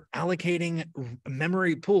means we're allocating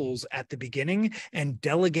memory pools at the beginning and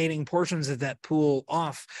delegating portions of that pool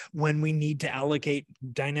off when we need to allocate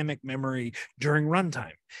dynamic memory during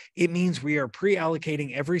runtime. It means we are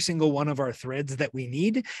pre-allocating every single one of our threads that we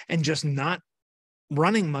need and just not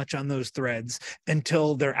running much on those threads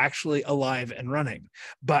until they're actually alive and running.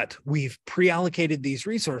 But we've pre-allocated these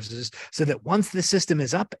resources so that once the system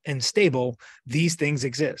is up and stable, these things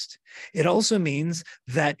exist. It also means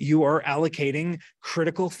that you are allocating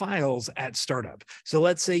critical files at startup. So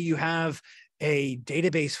let's say you have a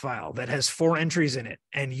database file that has 4 entries in it,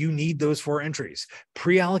 and you need those 4 entries.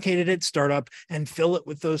 Pre-allocate it at startup and fill it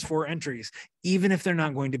with those 4 entries, even if they're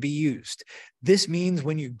not going to be used. This means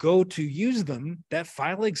when you go to use them, that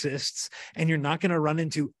file exists, and you're not going to run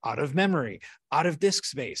into out of memory, out of disk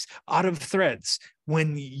space, out of threads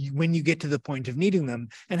when you get to the point of needing them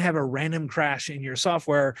and have a random crash in your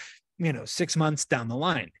software, 6 months down the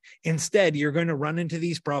line. Instead, you're going to run into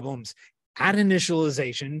these problems at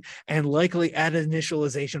initialization, and likely at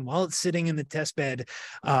initialization while it's sitting in the test bed,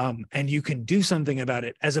 and you can do something about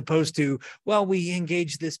it, as opposed to, well, we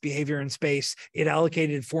engaged this behavior in space, it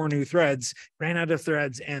allocated 4 new threads, ran out of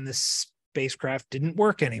threads, and the spacecraft didn't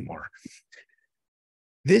work anymore.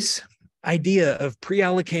 This idea of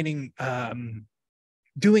pre-allocating,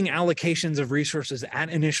 doing allocations of resources at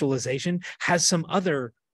initialization has some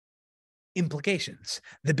other implications.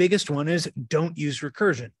 The biggest one is don't use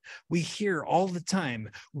recursion. We hear all the time,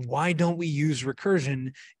 why don't we use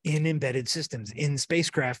recursion in embedded systems, in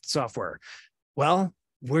spacecraft software? Well,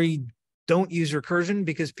 we don't use recursion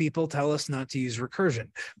because people tell us not to use recursion.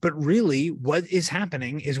 But really, what is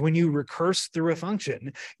happening is when you recurse through a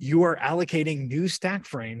function, you are allocating new stack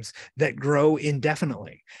frames that grow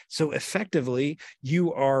indefinitely. So effectively,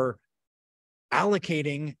 you are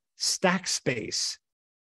allocating stack space.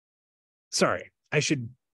 Sorry, I should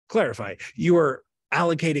clarify. You are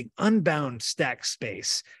allocating unbound stack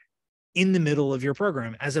space in the middle of your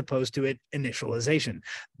program as opposed to initialization.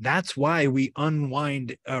 That's why we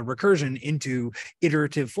unwind recursion into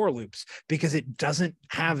iterative for loops, because it doesn't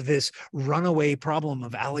have this runaway problem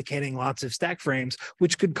of allocating lots of stack frames,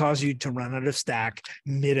 which could cause you to run out of stack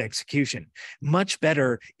mid-execution.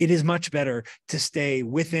 It is much better to stay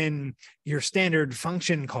within your standard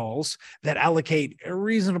function calls that allocate a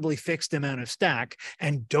reasonably fixed amount of stack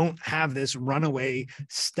and don't have this runaway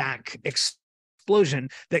stack explosion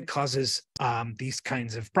that causes these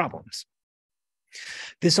kinds of problems.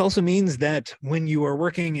 This also means that when you are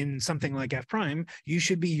working in something like F prime, you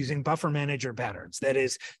should be using buffer manager patterns. That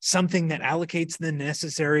is something that allocates the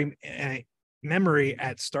necessary memory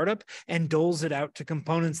at startup and doles it out to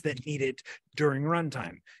components that need it during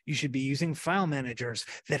runtime. You should be using file managers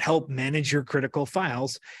that help manage your critical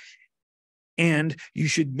files. And you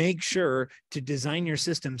should make sure to design your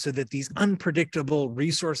system so that these unpredictable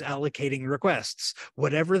resource allocating requests,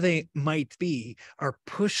 whatever they might be, are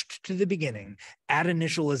pushed to the beginning at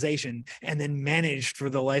initialization and then managed for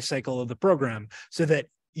the lifecycle of the program so that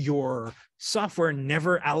your software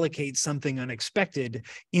never allocates something unexpected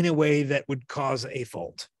in a way that would cause a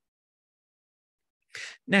fault.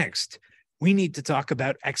 Next, we need to talk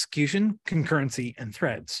about execution, concurrency, and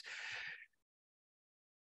threads.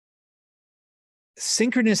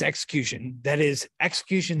 Synchronous execution, that is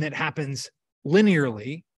execution that happens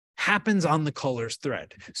linearly, happens on the caller's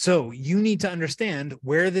thread. So you need to understand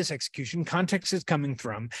where this execution context is coming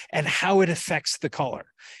from and how it affects the caller.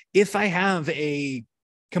 If I have a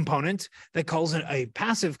component that calls it a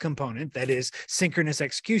passive component, that is synchronous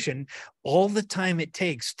execution, all the time it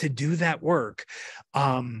takes to do that work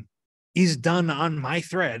is done on my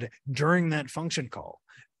thread during that function call.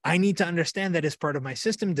 I need to understand that as part of my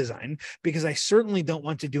system design, because I certainly don't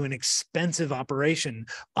want to do an expensive operation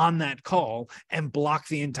on that call and block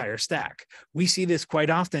the entire stack. We see this quite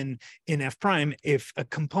often in F prime. If a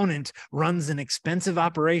component runs an expensive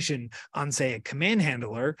operation on, say, a command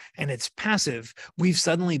handler and it's passive, we've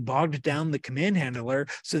suddenly bogged down the command handler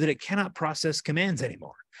so that it cannot process commands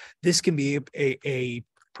anymore. This can be a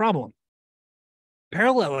problem.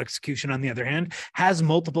 Parallel execution, on the other hand, has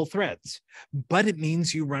multiple threads, but it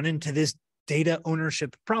means you run into this data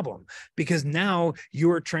ownership problem, because now you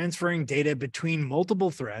are transferring data between multiple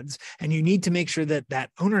threads and you need to make sure that that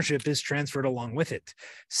ownership is transferred along with it.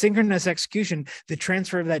 Synchronous execution, the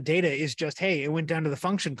transfer of that data is just, hey, it went down to the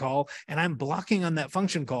function call and I'm blocking on that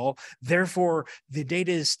function call. Therefore, the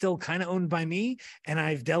data is still kind of owned by me and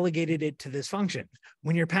I've delegated it to this function.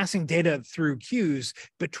 When you're passing data through queues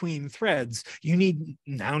between threads, you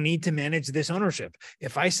now need to manage this ownership.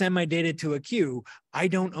 If I send my data to a queue, I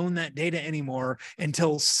don't own that data anymore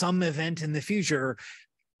until some event in the future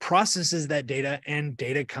processes that data and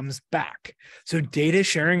data comes back. So data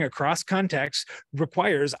sharing across contexts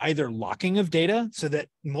requires either locking of data so that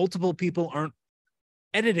multiple people aren't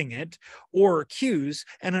editing it, or queues,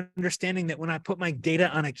 and understanding that when I put my data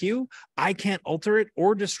on a queue, I can't alter it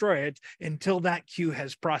or destroy it until that queue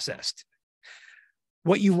has processed.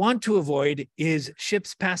 What you want to avoid is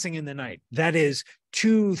ships passing in the night. That is,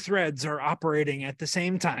 two threads are operating at the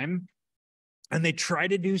same time and they try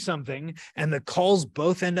to do something and the calls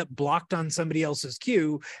both end up blocked on somebody else's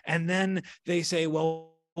queue. And then they say,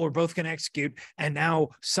 well, we're both going to execute. And now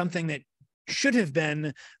something that should have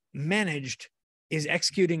been managed is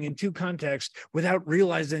executing in two contexts without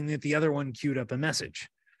realizing that the other one queued up a message.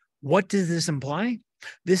 What does this imply?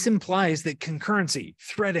 This implies that concurrency,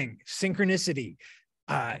 threading, synchronicity,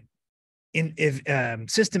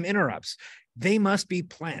 system interrupts, they must be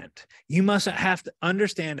planned. You must have to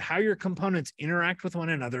understand how your components interact with one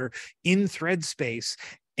another in thread space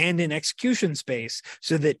and in execution space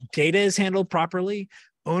so that data is handled properly,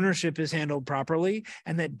 ownership is handled properly,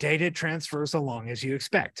 and that data transfers along as you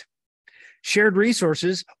expect. Shared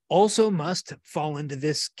resources also must fall into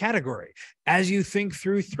this category. As you think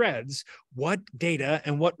through threads, what data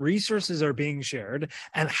and what resources are being shared,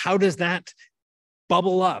 and how does that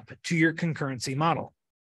bubble up to your concurrency model?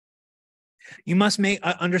 You must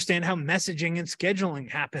understand how messaging and scheduling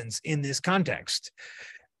happens in this context.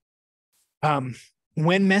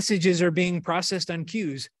 When messages are being processed on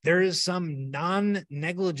queues, there is some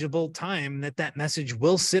non-negligible time that message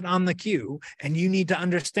will sit on the queue, and you need to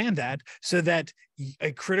understand that so that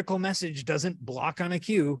a critical message doesn't block on a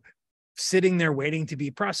queue sitting there waiting to be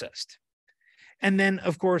processed. And then,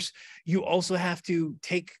 of course, you also have to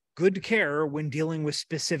take good care when dealing with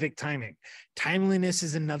specific timing. Timeliness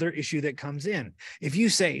is another issue that comes in. If you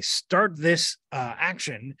say, start this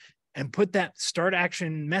action and put that start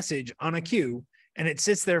action message on a queue, and it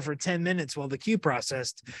sits there for 10 minutes while the queue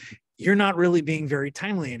processed, you're not really being very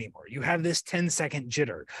timely anymore. You have this 10-second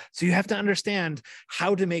jitter. So you have to understand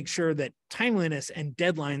how to make sure that timeliness and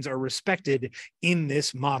deadlines are respected in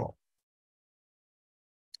this model.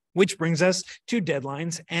 Which brings us to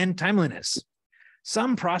deadlines and timeliness.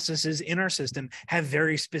 Some processes in our system have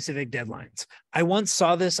very specific deadlines. I once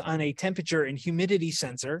saw this on a temperature and humidity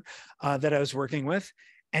sensor that I was working with,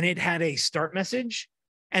 and it had a start message.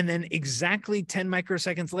 And then exactly 10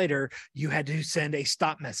 microseconds later, you had to send a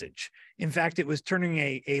stop message. In fact, it was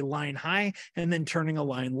turning a line high and then turning a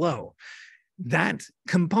line low. That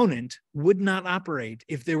component would not operate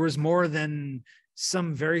if there was more than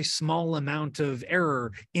some very small amount of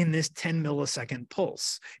error in this 10 millisecond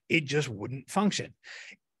pulse. It just wouldn't function.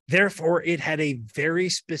 Therefore, it had a very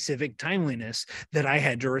specific timeliness that I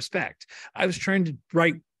had to respect. I was trying to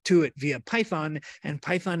write to it via Python, and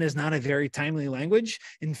Python is not a very timely language.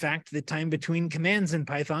 In fact, the time between commands in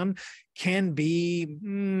Python can be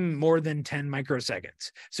more than 10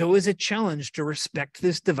 microseconds. So it was a challenge to respect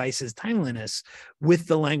this device's timeliness with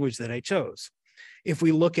the language that I chose. If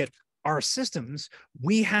we look at our systems,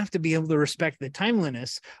 we have to be able to respect the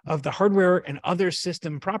timeliness of the hardware and other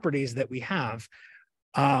system properties that we have.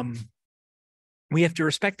 We have to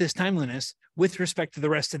respect this timeliness with respect to the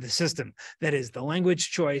rest of the system. That is the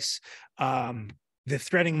language choice, the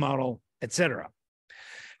threading model, etc.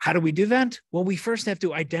 How do we do that? Well, we first have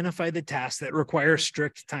to identify the tasks that require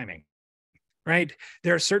strict timing, right?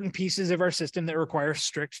 There are certain pieces of our system that require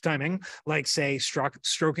strict timing, like say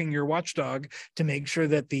stroking your watchdog to make sure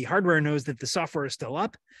that the hardware knows that the software is still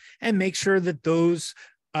up, and make sure that those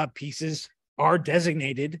pieces are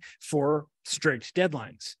designated for strict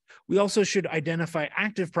deadlines. We also should identify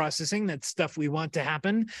active processing, that's stuff we want to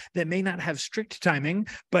happen that may not have strict timing,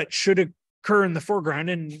 but should occur in the foreground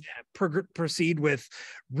and proceed with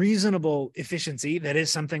reasonable efficiency. That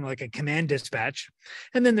is something like a command dispatch.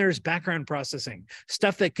 And then there's background processing,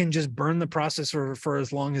 stuff that can just burn the processor for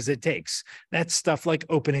as long as it takes. That's stuff like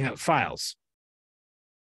opening up files.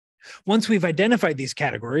 Once we've identified these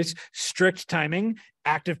categories, strict timing,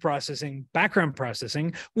 active processing, background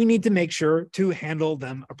processing, we need to make sure to handle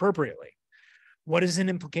them appropriately. What is the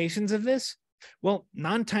implications of this? Well,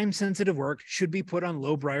 non-time sensitive work should be put on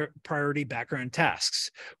low priority background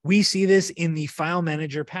tasks. We see this in the file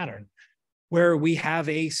manager pattern, where we have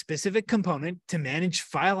a specific component to manage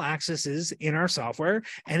file accesses in our software,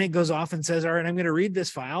 and it goes off and says, all right, I'm going to read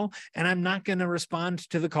this file, and I'm not going to respond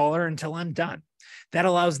to the caller until I'm done. That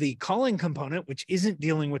allows the calling component, which isn't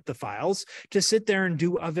dealing with the files, to sit there and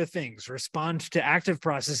do other things, respond to active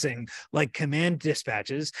processing like command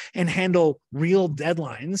dispatches, and handle real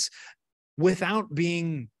deadlines without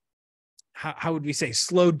being, how would we say,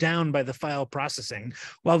 slowed down by the file processing,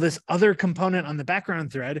 while this other component on the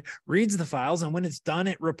background thread reads the files, and when it's done,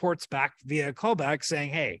 it reports back via callback saying,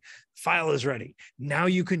 hey, file is ready. Now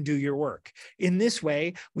you can do your work. In this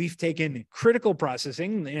way, we've taken critical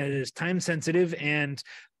processing, it is time sensitive and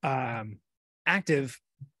active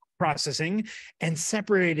processing, and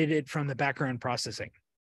separated it from the background processing.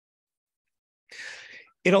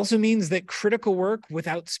 It also means that critical work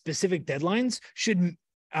without specific deadlines should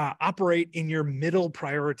operate in your middle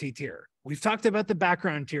priority tier. We've talked about the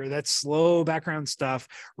background tier, that's slow background stuff,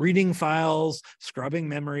 reading files, scrubbing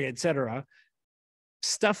memory, etc.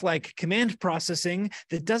 Stuff like command processing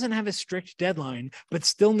that doesn't have a strict deadline, but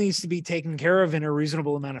still needs to be taken care of in a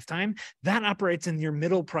reasonable amount of time, that operates in your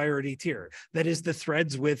middle priority tier. That is the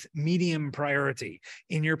threads with medium priority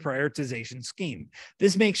in your prioritization scheme.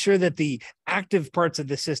 This makes sure that the active parts of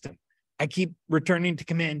the system, I keep returning to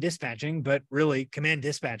command dispatching, but really command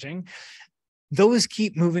dispatching, those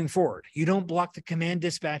keep moving forward. You don't block the command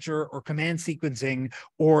dispatcher or command sequencing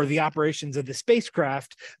or the operations of the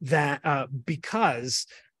spacecraft that because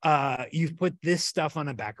you've put this stuff on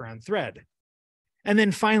a background thread. And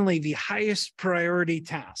then finally, the highest priority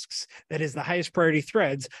tasks, that is the highest priority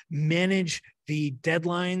threads, manage the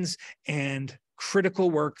deadlines and critical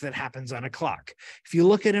work that happens on a clock. If you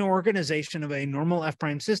look at an organization of a normal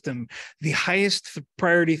F-prime system, the highest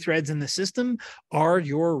priority threads in the system are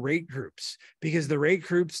your rate groups, because the rate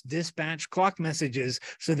groups dispatch clock messages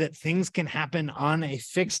so that things can happen on a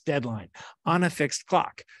fixed deadline, on a fixed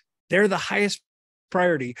clock. They're the highest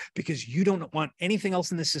priority because you don't want anything else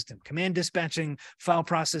in the system, command dispatching, file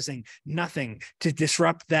processing, nothing to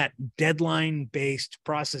disrupt that deadline-based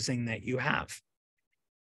processing that you have.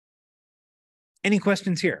 Any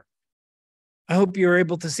questions here? I hope you're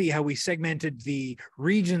able to see how we segmented the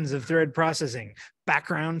regions of thread processing: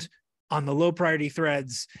 background on the low priority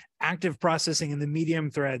threads, active processing in the medium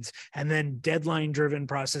threads, and then deadline driven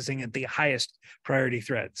processing at the highest priority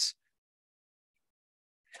threads.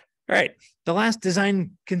 All right, the last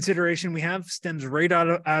design consideration we have stems right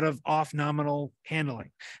out of off-nominal handling.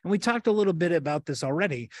 And we talked a little bit about this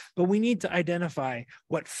already, but we need to identify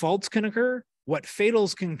what faults can occur, what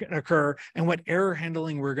fatals can occur, and what error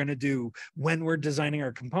handling we're going to do when we're designing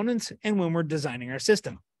our components and when we're designing our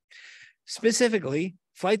system. Specifically,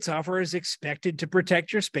 flight software is expected to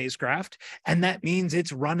protect your spacecraft, and that means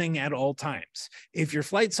it's running at all times. If your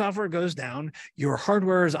flight software goes down, your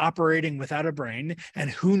hardware is operating without a brain,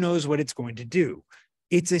 and who knows what it's going to do.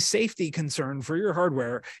 It's a safety concern for your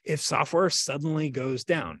hardware if software suddenly goes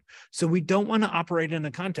down. So we don't want to operate in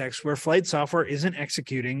a context where flight software isn't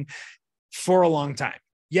executing for a long time.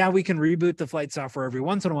 Yeah, we can reboot the flight software every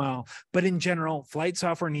once in a while, but in general, flight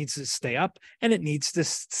software needs to stay up and it needs to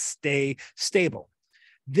stay stable.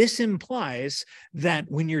 This implies that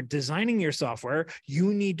when you're designing your software,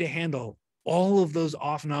 you need to handle all of those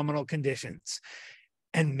off-nominal conditions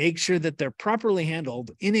and make sure that they're properly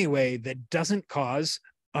handled in a way that doesn't cause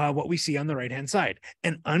what we see on the right-hand side,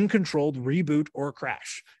 an uncontrolled reboot or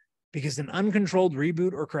crash, because an uncontrolled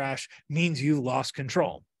reboot or crash means you've lost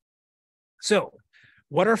control. So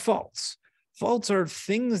what are faults? Faults are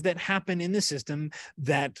things that happen in the system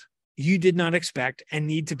that you did not expect and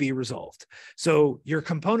need to be resolved. So your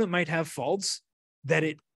component might have faults that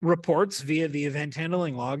it reports via the event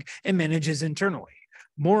handling log and manages internally.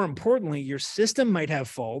 More importantly, your system might have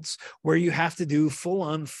faults where you have to do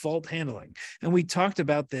full-on fault handling. And we talked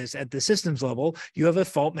about this at the systems level. You have a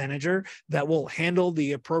fault manager that will handle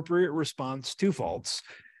the appropriate response to faults.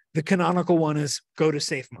 The canonical one is go to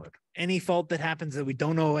safe mode. Any fault that happens that we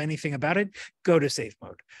don't know anything about it, go to safe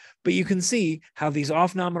mode. But you can see how these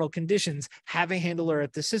off-nominal conditions have a handler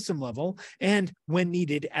at the system level and, when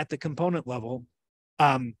needed, at the component level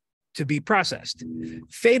to be processed.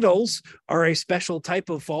 Fatals are a special type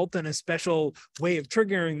of fault and a special way of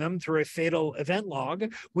triggering them through a fatal event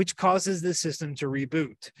log, which causes the system to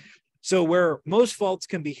reboot. So where most faults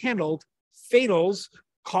can be handled, fatals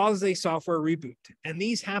cause a software reboot. And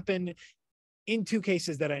these happen in two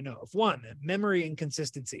cases that I know of. One, memory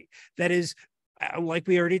inconsistency. That is, like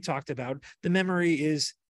we already talked about, the memory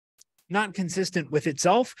is not consistent with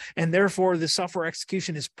itself, and therefore the software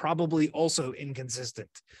execution is probably also inconsistent.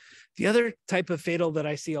 The other type of fatal that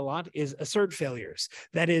I see a lot is assert failures.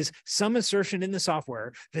 That is, some assertion in the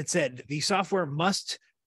software that said the software must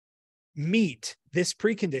meet this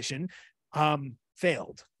precondition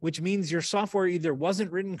failed, which means your software either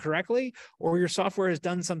wasn't written correctly or your software has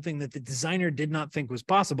done something that the designer did not think was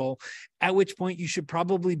possible, at which point you should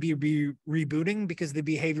probably be rebooting because the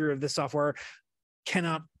behavior of the software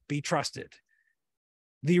cannot be trusted.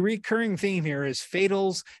 The recurring theme here is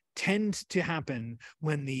fatals tend to happen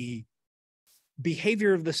when the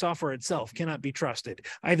behavior of the software itself cannot be trusted,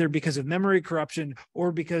 either because of memory corruption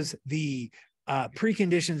or because the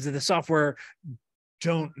preconditions of the software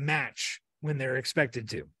don't match when they're expected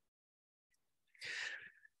to.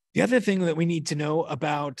 The other thing that we need to know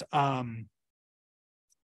about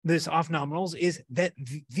this off-nominals is that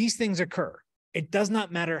these things occur. It does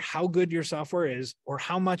not matter how good your software is or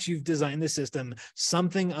how much you've designed the system,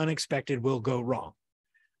 something unexpected will go wrong.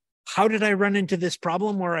 How did I run into this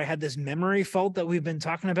problem where I had this memory fault that we've been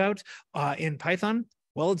talking about in Python?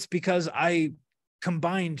 Well, it's because I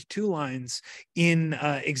combined two lines in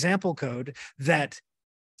example code that,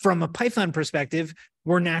 from a Python perspective,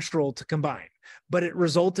 were natural to combine, but it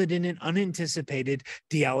resulted in an unanticipated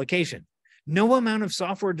deallocation. No amount of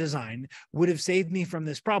software design would have saved me from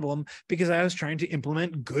this problem because I was trying to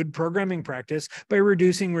implement good programming practice by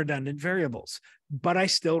reducing redundant variables, but I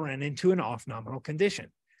still ran into an off-nominal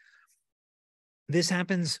condition. This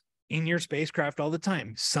happens in your spacecraft all the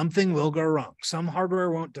time. Something will go wrong. Some hardware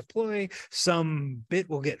won't deploy, some bit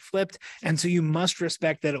will get flipped, and so you must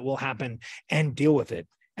respect that it will happen and deal with it.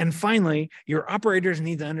 And finally, your operators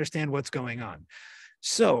need to understand what's going on.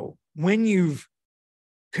 So when you've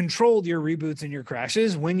controlled your reboots and your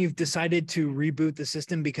crashes, when you've decided to reboot the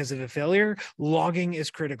system because of a failure, logging is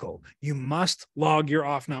critical. You must log your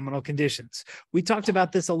off-nominal conditions. We talked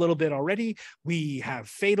about this a little bit already. We have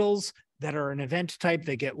fatals that are an event type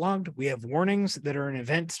that get logged. We have warnings that are an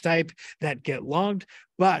event type that get logged.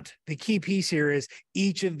 But the key piece here is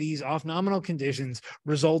each of these off-nominal conditions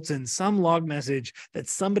results in some log message that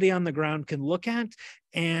somebody on the ground can look at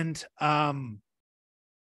and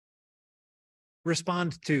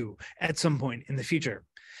respond to at some point in the future.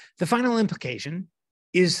 The final implication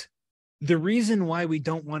is the reason why we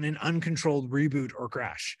don't want an uncontrolled reboot or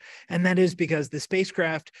crash. And that is because the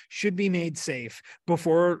spacecraft should be made safe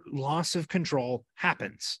before loss of control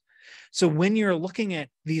happens. So when you're looking at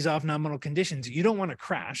these off-nominal conditions, you don't want to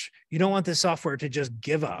crash. You don't want the software to just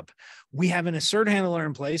give up. We have an assert handler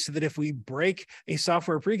in place so that if we break a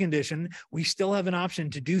software precondition, we still have an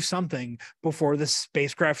option to do something before the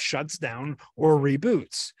spacecraft shuts down or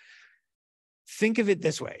reboots. Think of it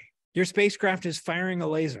this way. Your spacecraft is firing a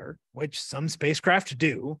laser, which some spacecraft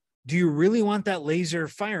do. Do you really want that laser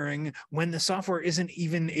firing when the software isn't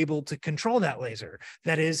even able to control that laser?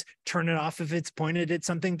 That is, turn it off if it's pointed at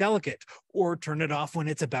something delicate, or turn it off when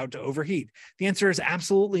it's about to overheat. The answer is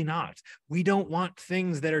absolutely not. We don't want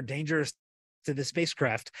things that are dangerous to the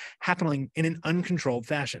spacecraft happening in an uncontrolled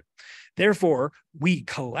fashion. Therefore, we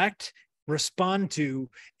collect, respond to,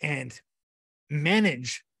 and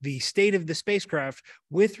manage the state of the spacecraft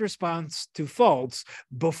with response to faults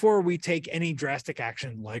before we take any drastic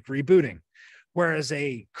action like rebooting. Whereas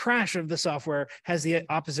a crash of the software has the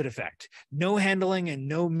opposite effect. No handling and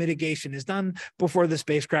no mitigation is done before the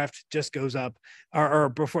spacecraft just goes up or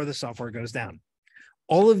before the software goes down.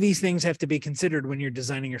 All of these things have to be considered when you're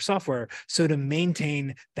designing your software. So to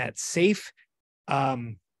maintain that safe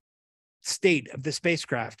state of the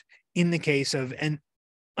spacecraft in the case of an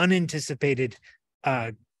unanticipated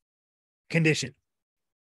condition.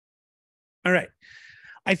 All right.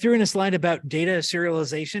 I threw in a slide about data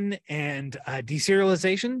serialization and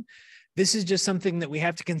deserialization. This is just something that we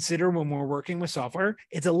have to consider when we're working with software.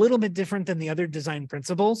 It's a little bit different than the other design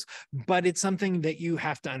principles, but it's something that you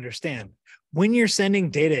have to understand. When you're sending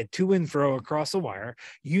data to and fro across a wire,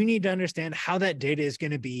 you need to understand how that data is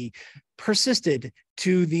going to be persisted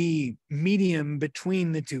to the medium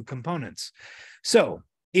between the two components. So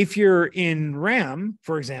If you're in RAM,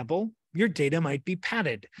 for example, your data might be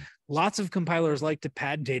padded. Lots of compilers like to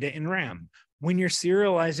pad data in RAM. When you're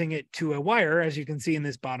serializing it to a wire, as you can see in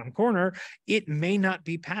this bottom corner, it may not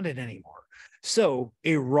be padded anymore. So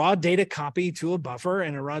a raw data copy to a buffer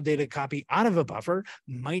and a raw data copy out of a buffer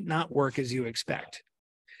might not work as you expect.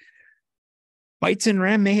 Bytes in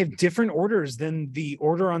RAM may have different orders than the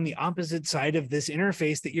order on the opposite side of this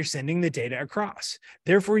interface that you're sending the data across.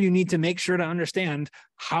 Therefore, you need to make sure to understand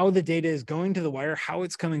how the data is going to the wire, how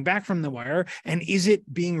it's coming back from the wire, and is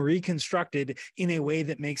it being reconstructed in a way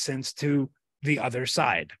that makes sense to the other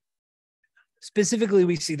side. Specifically,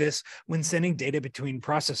 we see this when sending data between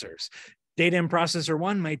processors. Data in processor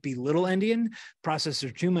 1 might be little endian,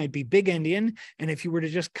 processor 2 might be big endian, and if you were to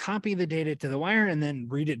just copy the data to the wire and then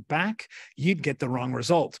read it back, you'd get the wrong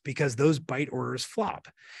result because those byte orders flop.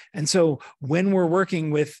 And so when we're working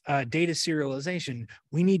with data serialization,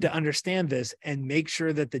 we need to understand this and make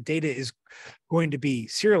sure that the data is going to be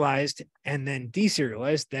serialized and then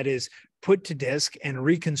deserialized, that is, put to disk and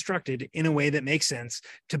reconstructed in a way that makes sense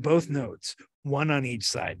to both nodes, one on each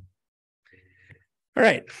side. All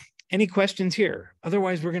right. Any questions here?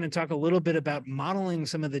 Otherwise, we're going to talk a little bit about modeling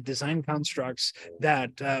some of the design constructs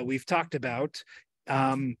that we've talked about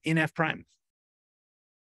in F prime.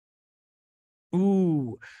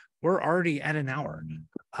 Ooh, we're already at an hour.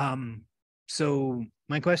 So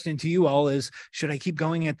my question to you all is, should I keep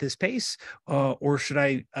going at this pace or should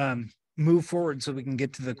I move forward so we can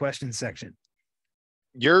get to the questions section?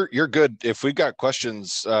 You're good. If we've got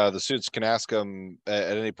questions, the students can ask them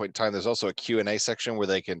at any point in time. There's also a Q&A section where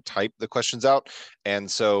they can type the questions out.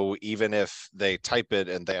 And so even if they type it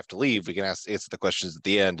and they have to leave, we can answer the questions at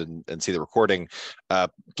the end and see the recording.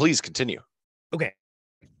 Please continue. Okay,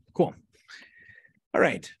 cool. All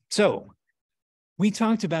right. So we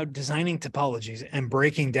talked about designing topologies and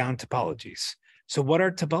breaking down topologies. So what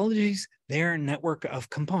are topologies? They're a network of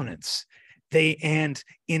components. And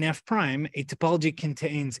in F prime, a topology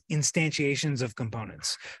contains instantiations of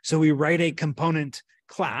components. So we write a component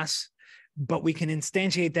class, but we can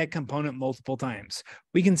instantiate that component multiple times.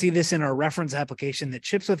 We can see this in our reference application that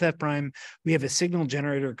ships with F prime. We have a signal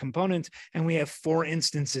generator component, and we have 4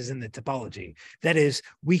 instances in the topology. That is,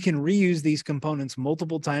 we can reuse these components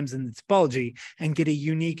multiple times in the topology and get a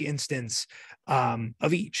unique instance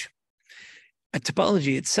of each. A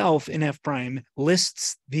topology itself in F prime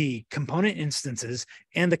lists the component instances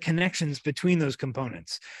and the connections between those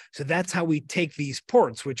components. So that's how we take these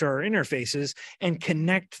ports, which are our interfaces, and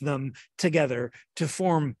connect them together to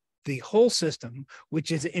form the whole system, which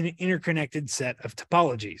is an interconnected set of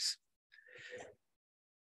topologies.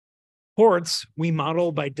 Ports, we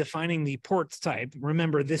model by defining the ports type.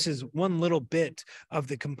 Remember, this is one little bit of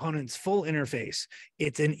the component's full interface.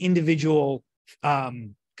 It's an individual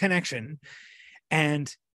connection,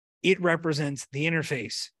 and it represents the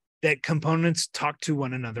interface that components talk to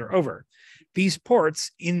one another over. These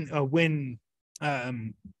ports, when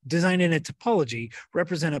designed in a topology,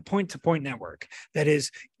 represent a point-to-point network. That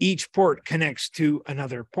is, each port connects to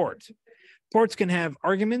another port. Ports can have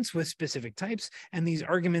arguments with specific types, and these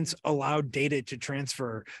arguments allow data to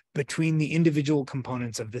transfer between the individual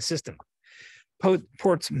components of the system.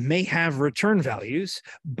 Ports may have return values,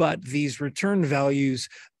 but these return values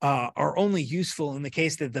are only useful in the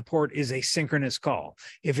case that the port is a synchronous call.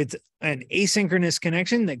 If it's an asynchronous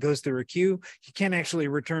connection that goes through a queue, you can't actually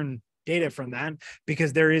return data from that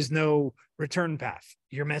because there is no return path.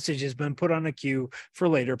 Your message has been put on a queue for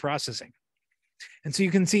later processing. And so you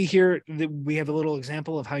can see here that we have a little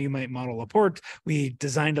example of how you might model a port. We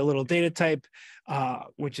designed a little data type,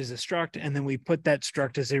 which is a struct, and then we put that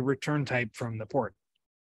struct as a return type from the port.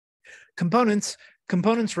 Components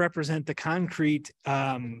represent the concrete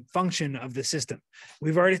function of the system.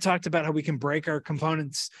 We've already talked about how we can break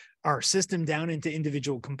our system down into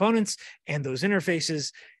individual components and those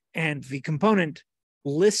interfaces, and the component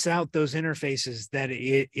lists out those interfaces that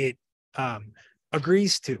it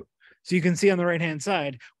agrees to. So you can see on the right-hand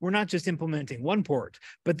side, we're not just implementing one port,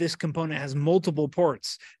 but this component has multiple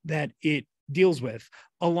ports that it deals with,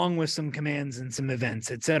 along with some commands and some events,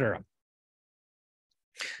 etc.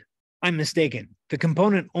 I'm mistaken. The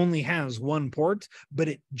component only has one port, but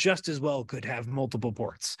it just as well could have multiple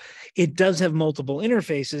ports. It does have multiple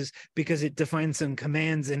interfaces because it defines some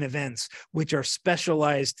commands and events, which are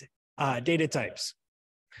specialized data types.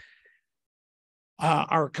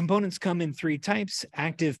 Our components come in 3 types: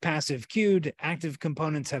 active, passive, queued. Active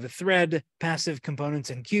components have a thread. Passive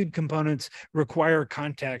components and queued components require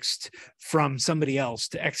context from somebody else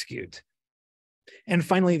to execute. And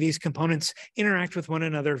finally, these components interact with one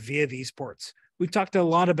another via these ports. We've talked a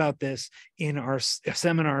lot about this in our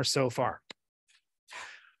seminar so far.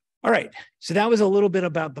 All right, so that was a little bit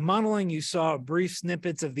about the modeling. You saw brief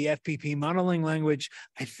snippets of the FPP modeling language.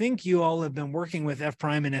 I think you all have been working with F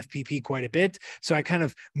prime and FPP quite a bit, so I kind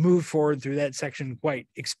of moved forward through that section quite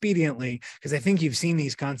expediently because I think you've seen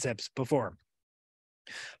these concepts before.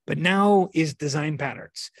 But now is design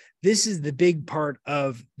patterns. This is the big part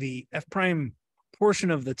of the F prime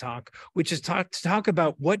portion of the talk, which is to talk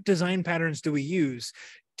about what design patterns do we use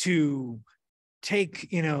to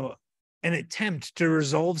take, an attempt to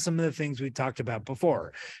resolve some of the things we talked about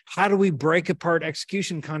before. How do we break apart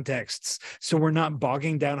execution contexts so we're not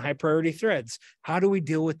bogging down high priority threads? How do we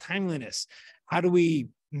deal with timeliness? How do we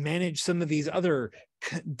manage some of these other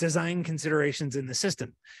design considerations in the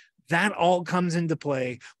system? That all comes into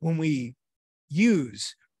play when we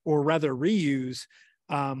use, or rather reuse,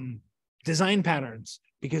 design patterns,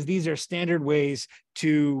 because these are standard ways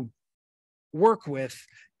to work with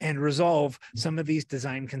and resolve some of these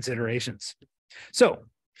design considerations. So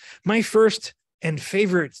my first and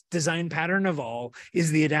favorite design pattern of all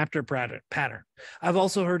is the adapter pattern. I've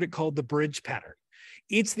also heard it called the bridge pattern.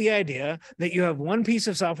 It's the idea that you have one piece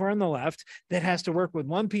of software on the left that has to work with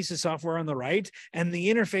one piece of software on the right, and the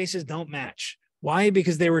interfaces don't match. Why?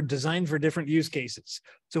 Because they were designed for different use cases.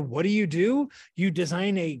 So what do? You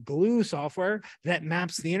design a glue software that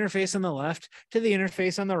maps the interface on the left to the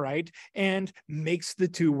interface on the right and makes the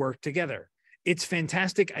two work together. It's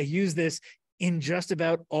fantastic. I use this in just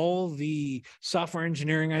about all the software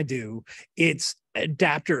engineering I do. It's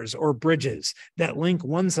adapters or bridges that link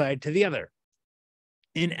one side to the other.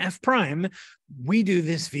 In F prime, we do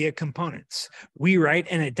this via components. We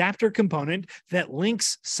write an adapter component that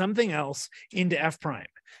links something else into F prime.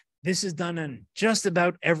 This is done on just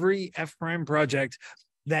about every F prime project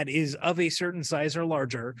that is of a certain size or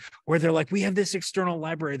larger, where they're like, we have this external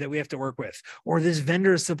library that we have to work with, or this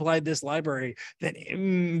vendor supplied this library that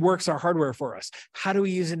works our hardware for us. How do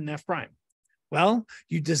we use it in F prime? Well,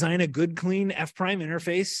 you design a good, clean F prime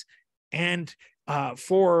interface and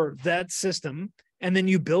for that system, and then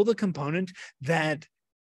you build a component that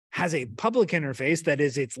has a public interface, that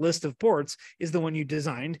is its list of ports is the one you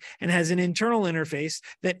designed, and has an internal interface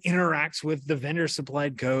that interacts with the vendor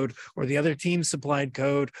supplied code or the other team supplied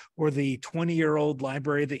code or the 20-year-old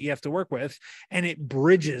library that you have to work with, and it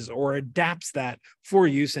bridges or adapts that for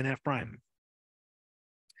use in F prime.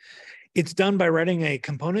 It's done by writing a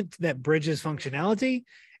component that bridges functionality,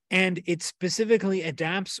 and it specifically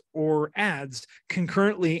adapts or adds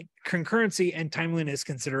concurrency and timeliness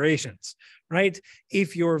considerations, right?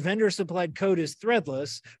 If your vendor supplied code is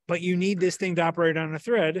threadless, but you need this thing to operate on a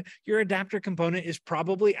thread, your adapter component is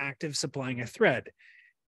probably active supplying a thread.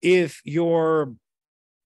 If your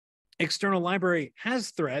external library has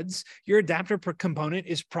threads, your adapter component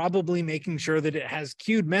is probably making sure that it has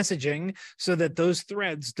queued messaging so that those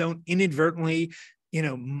threads don't inadvertently,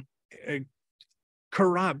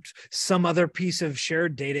 corrupt some other piece of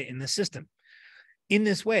shared data in the system. In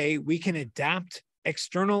this way, we can adapt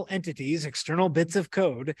external entities, external bits of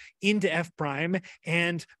code into F prime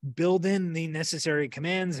and build in the necessary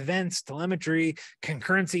commands, events, telemetry,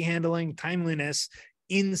 concurrency handling, timeliness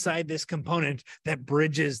inside this component that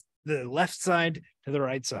bridges the left side to the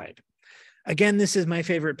right side. Again, this is my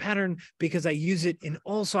favorite pattern because I use it in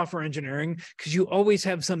all software engineering, because you always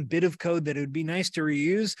have some bit of code that it would be nice to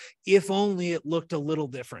reuse if only it looked a little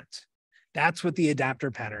different. That's what the adapter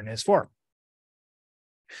pattern is for.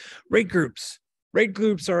 Rate groups. Rate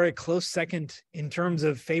groups are a close second in terms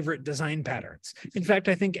of favorite design patterns. In fact,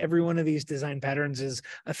 I think every one of these design patterns is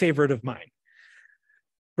a favorite of mine.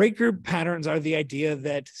 Rate group patterns are the idea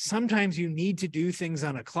that sometimes you need to do things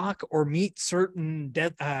on a clock or meet certain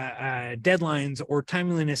deadlines or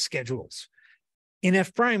timeliness schedules. In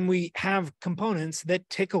F prime, we have components that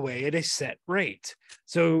tick away at a set rate.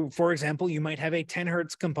 So for example, you might have a 10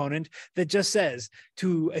 hertz component that just says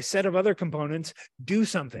to a set of other components, do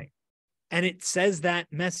something. And it says that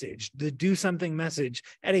message, the do something message,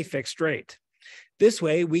 at a fixed rate. This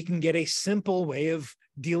way, we can get a simple way of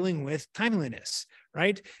dealing with timeliness,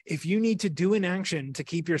 right? If you need to do an action to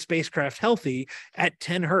keep your spacecraft healthy at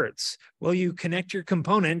 10 hertz, well, you connect your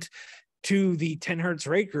component to the 10 hertz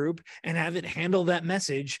rate group and have it handle that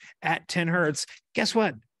message at 10 hertz. Guess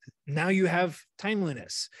what? Now you have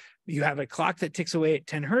timeliness. You have a clock that ticks away at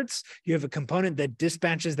 10 hertz. You have a component that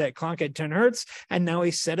dispatches that clock at 10 hertz. And now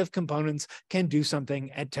a set of components can do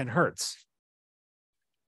something at 10 hertz.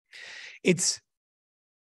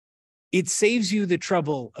 It saves you the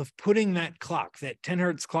trouble of putting that clock, that 10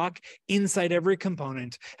 hertz clock, inside every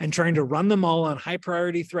component and trying to run them all on high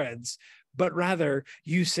priority threads. But rather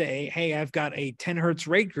you say, hey, I've got a 10 hertz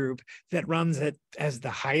rate group that runs as the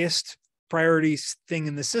highest priority thing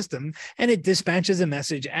in the system, and it dispatches a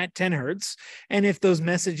message at 10 hertz. And if those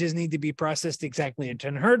messages need to be processed exactly at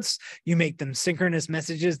 10 hertz, you make them synchronous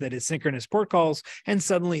messages, that is synchronous port calls, and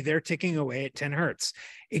suddenly they're ticking away at 10 hertz.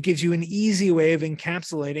 It gives you an easy way of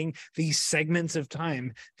encapsulating these segments of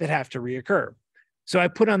time that have to reoccur. So I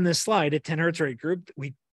put on this slide a 10 hertz rate group.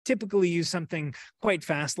 We typically use something quite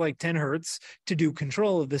fast like 10 hertz to do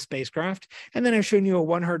control of the spacecraft. And then I've shown you a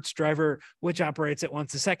 1 hertz driver, which operates at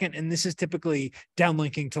once a second. And this is typically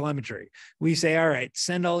downlinking telemetry. We say, all right,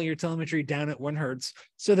 send all your telemetry down at 1 hertz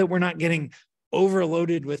so that we're not getting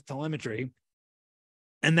overloaded with telemetry.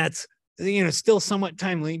 And that's, still somewhat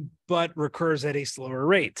timely, but recurs at a slower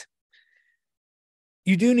rate.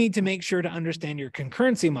 You do need to make sure to understand your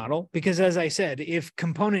concurrency model, because as I said, if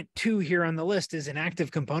component 2 here on the list is an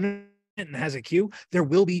active component and has a queue, there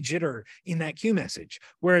will be jitter in that queue message.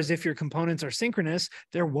 Whereas if your components are synchronous,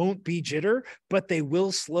 there won't be jitter, but they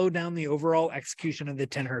will slow down the overall execution of the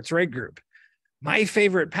 10 hertz rate group. My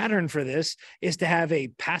favorite pattern for this is to have a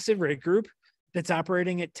passive rate group that's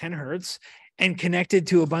operating at 10 hertz and connected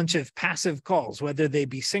to a bunch of passive calls, whether they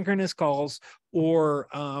be synchronous calls or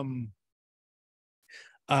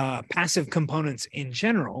passive components in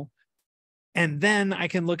general. And then I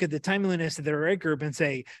can look at the timeliness of the rate group and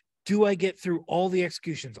say, do I get through all the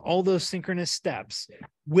executions, all those synchronous steps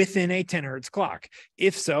within a 10 hertz clock?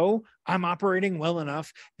 If so, I'm operating well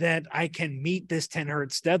enough that I can meet this 10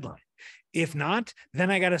 hertz deadline. If not, then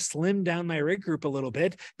I got to slim down my rate group a little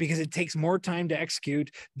bit because it takes more time to execute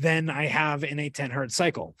than I have in a 10 hertz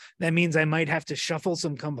cycle. That means I might have to shuffle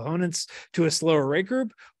some components to a slower rate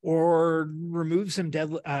group or remove some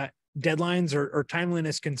deadlines or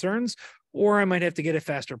timeliness concerns, or I might have to get a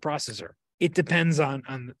faster processor. It depends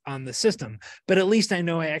on the system, but at least I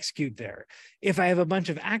know I execute there. If I have a bunch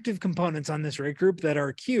of active components on this rate group that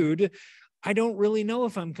are queued, I don't really know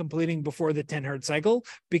if I'm completing before the 10 hertz cycle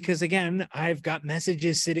because, again, I've got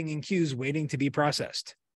messages sitting in queues waiting to be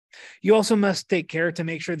processed. You also must take care to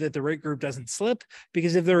make sure that the rate group doesn't slip,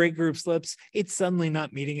 because if the rate group slips, it's suddenly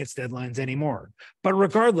not meeting its deadlines anymore. But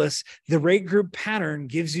regardless, the rate group pattern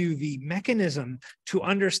gives you the mechanism to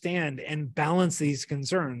understand and balance these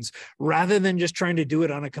concerns rather than just trying to do it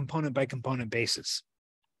on a component by component basis.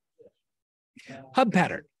 Hub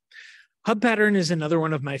pattern. Hub pattern is another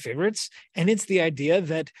one of my favorites, and it's the idea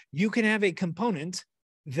that you can have a component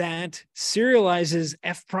that serializes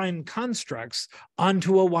F prime constructs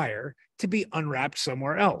onto a wire to be unwrapped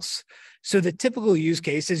somewhere else. So the typical use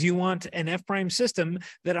case is you want an F prime system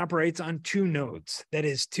that operates on 2 nodes, that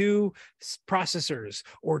is 2 processors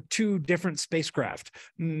or 2 different spacecraft,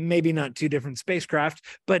 maybe not 2 different spacecraft,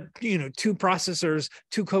 but 2 processors,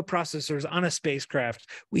 2 co-processors on a spacecraft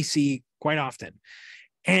we see quite often.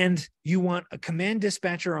 And you want a command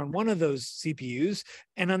dispatcher on one of those CPUs,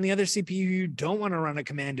 and on the other CPU, you don't want to run a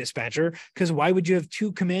command dispatcher, because why would you have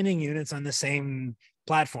 2 commanding units on the same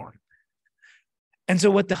platform? And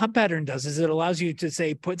so what the hub pattern does is it allows you to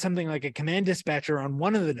say, put something like a command dispatcher on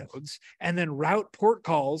one of the nodes, and then route port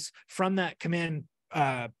calls from that command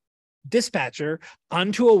dispatcher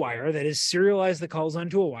onto a wire, that is, serialize the calls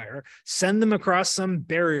onto a wire, send them across some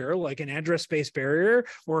barrier like an address space barrier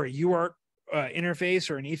or a UART interface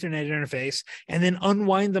or an Ethernet interface, and then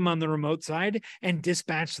unwind them on the remote side and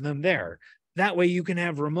dispatch them there. That way you can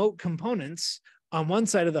have remote components on one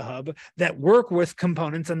side of the hub that work with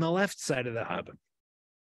components on the left side of the hub.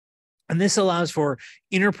 And this allows for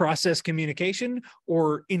inter-process communication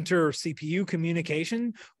or inter-CPU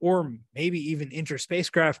communication, or maybe even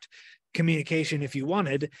inter-spacecraft communication if you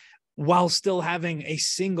wanted, while still having a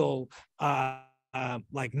single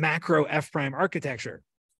like macro F prime architecture.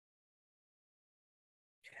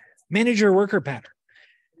 Manager worker pattern.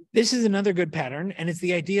 This is another good pattern, and it's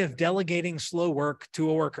the idea of delegating slow work to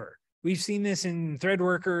a worker. We've seen this in thread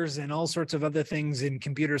workers and all sorts of other things in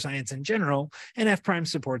computer science in general, and F prime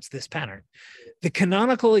supports this pattern. The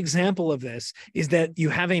canonical example of this is that you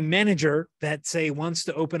have a manager that, say, wants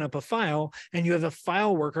to open up a file, and you have a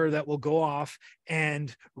file worker that will go off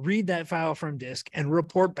and read that file from disk and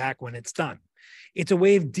report back when it's done. It's a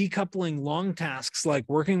way of decoupling long tasks like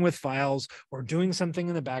working with files or doing something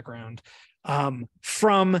in the background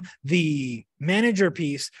from the manager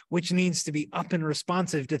piece, which needs to be up and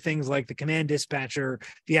responsive to things like the command dispatcher,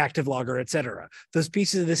 the active logger, et cetera. Those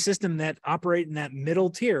pieces of the system that operate in that middle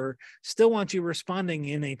tier still want you responding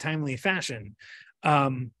in a timely fashion.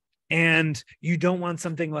 And you don't want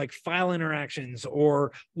something like file interactions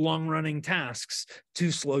or long-running tasks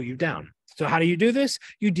to slow you down. So how do you do this?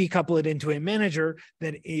 You decouple it into a manager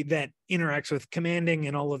that interacts with commanding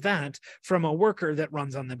and all of that from a worker that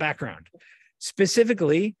runs on the background.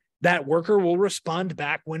 Specifically, That worker will respond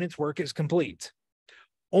back when its work is complete.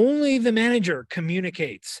 Only the manager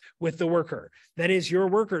communicates with the worker. That is, your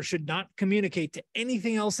worker should not communicate to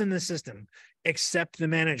anything else in the system except the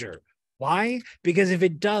manager. Why? Because if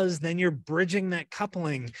it does, then you're bridging that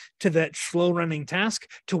coupling to that slow running task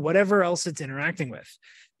to whatever else it's interacting with.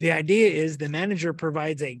 The idea is the manager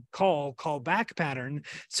provides a call back pattern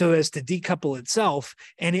so as to decouple itself,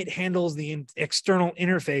 and it handles the external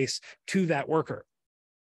interface to that worker.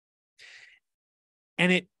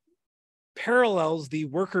 And it parallels the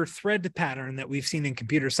worker thread pattern that we've seen in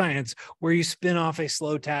computer science, where you spin off a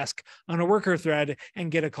slow task on a worker thread and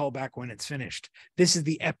get a call back when it's finished. This is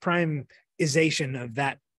the F'-ization of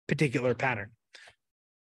that particular pattern.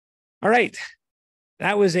 All right.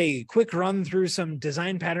 That was a quick run through some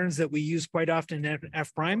design patterns that we use quite often in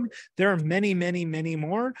F'. There are many, many, many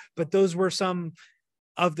more, but those were some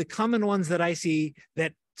of the common ones that I see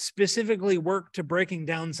that specifically work to breaking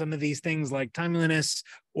down some of these things like timeliness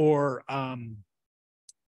or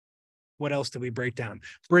what else do we break down?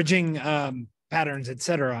 Bridging patterns,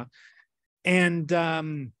 etc. And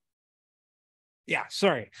yeah,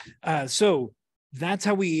 sorry. So that's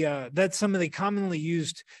how we, that's some of the commonly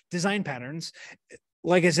used design patterns.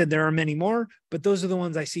 Like I said, there are many more, but those are the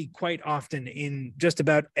ones I see quite often in just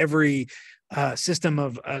about every system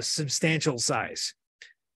of a substantial size.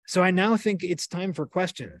 So I now think it's time for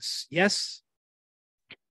questions. Yes?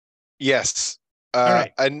 Yes. All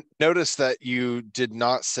right. I noticed that you did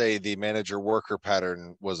not say the manager worker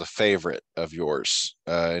pattern was a favorite of yours.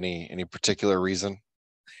 Any particular reason?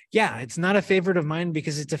 Yeah, it's not a favorite of mine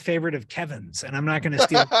because it's a favorite of Kevin's, and I'm not going to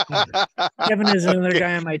steal. Kevin is another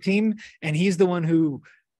guy on my team, and he's the one who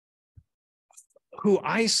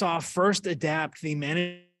I saw first adapt the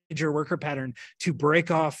manager worker pattern to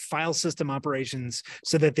break off file system operations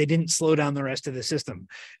so that they didn't slow down the rest of the system.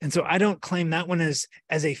 And so I don't claim that one as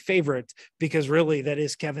a favorite, because really that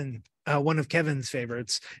is Kevin, one of Kevin's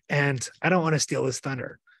favorites, and I don't want to steal his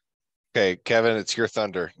thunder. Okay, Kevin, it's your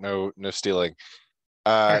thunder. No stealing.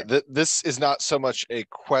 This is not so much a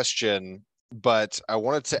question, but I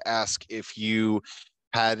wanted to ask if you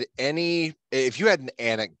had an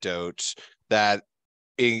anecdote that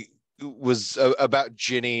it was about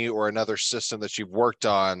Ginny or another system that you've worked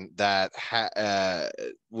on that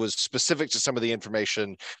was specific to some of the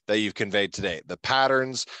information that you've conveyed today, the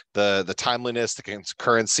patterns, the timeliness, the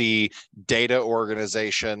concurrency, data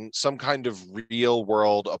organization, some kind of real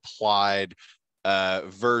world applied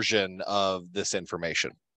version of this information.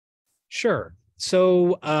 Sure.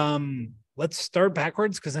 So let's start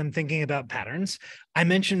backwards because I'm thinking about patterns. I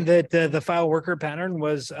mentioned that the file worker pattern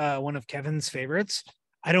was one of Kevin's favorites.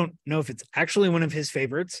 I don't know if it's actually one of his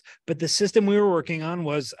favorites, but the system we were working on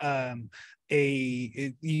was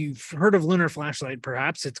you've heard of Lunar Flashlight,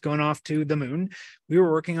 perhaps. It's going off to the moon. We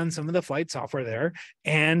were working on some of the flight software there,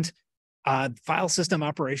 and file system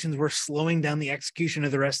operations were slowing down the execution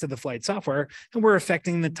of the rest of the flight software, and were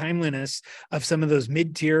affecting the timeliness of some of those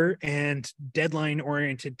mid-tier and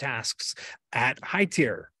deadline-oriented tasks at high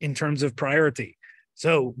tier in terms of priority.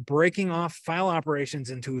 So breaking off file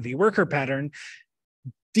operations into the worker pattern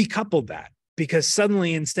decoupled that, because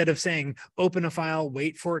suddenly, instead of saying open a file,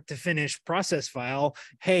 wait for it to finish, process file,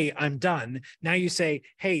 hey, I'm done, now you say,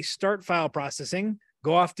 hey, start file processing,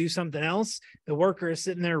 go off, do something else. The worker is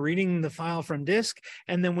sitting there reading the file from disk,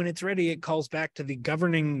 and then when it's ready, it calls back to the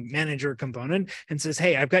governing manager component and says,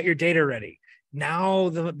 hey, I've got your data ready. Now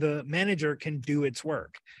the manager can do its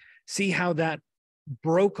work. See how that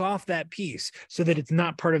broke off that piece so that it's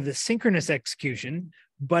not part of the synchronous execution,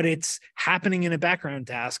 but it's happening in a background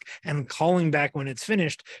task and calling back when it's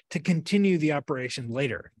finished to continue the operation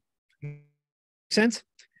later. Make sense?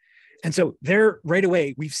 And so there, right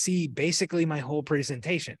away, we see basically my whole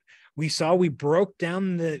presentation. We broke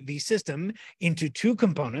down the system into two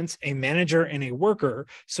components, a manager and a worker,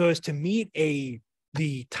 so as to meet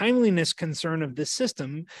the timeliness concern of the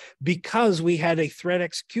system, because we had a thread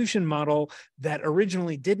execution model that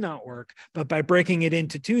originally did not work, but by breaking it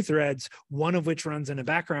into two threads, one of which runs in a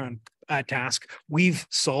background task, we've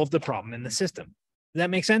solved the problem in the system. Does that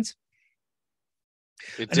make sense?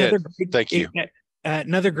 It did. Thank you.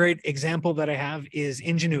 Another great example that I have is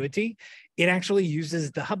Ingenuity. It actually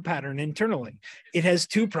uses the hub pattern internally. It has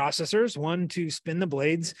two processors, one to spin the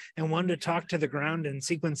blades and one to talk to the ground and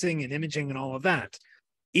sequencing and imaging and all of that.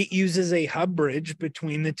 It uses a hub bridge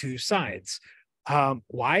between the two sides.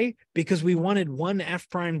 Why? Because we wanted one F'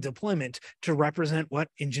 deployment to represent what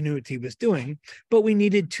Ingenuity was doing, but we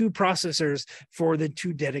needed two processors for the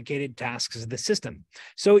two dedicated tasks of the system.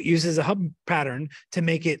 So it uses a hub pattern to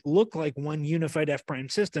make it look like one unified F'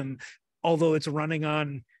 system, although it's running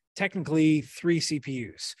on technically 3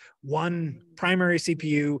 CPUs, 1 primary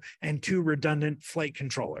CPU and 2 redundant flight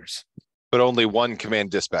controllers. But only 1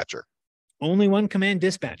 command dispatcher. Only 1 command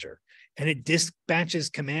dispatcher. And it dispatches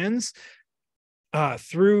commands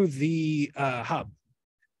through the hub.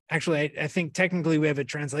 Actually, I think technically we have a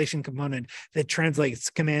translation component that translates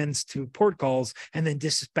commands to port calls and then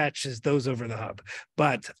dispatches those over the hub.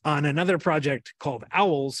 But on another project called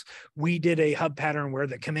Owls, we did a hub pattern where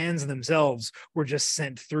the commands themselves were just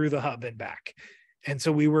sent through the hub and back. And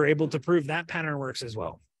so we were able to prove that pattern works as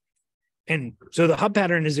well. And so the hub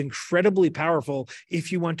pattern is incredibly powerful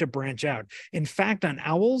if you want to branch out. In fact, on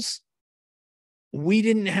Owls, we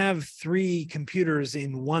didn't have 3 computers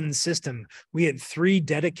in one system. We had 3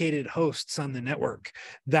 dedicated hosts on the network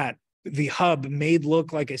that the hub made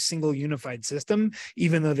look like a single unified system,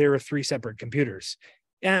 even though there were 3 separate computers.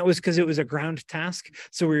 And it was because it was a ground task.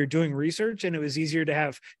 So we were doing research, and it was easier to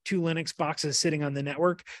have 2 Linux boxes sitting on the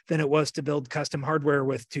network than it was to build custom hardware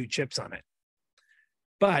with 2 chips on it.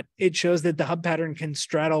 But it shows that the hub pattern can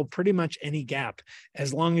straddle pretty much any gap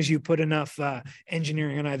as long as you put enough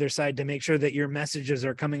engineering on either side to make sure that your messages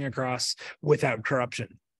are coming across without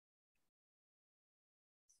corruption.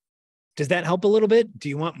 Does that help a little bit? Do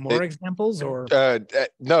you want more examples or?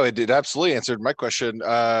 No, it absolutely answered my question.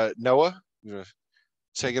 Noah,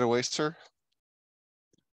 take it away, sir.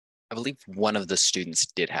 I believe one of the students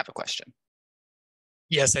did have a question.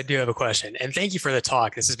 Yes, I do have a question. And thank you for the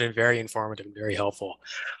talk. This has been very informative and very helpful.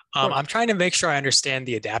 I'm trying to make sure I understand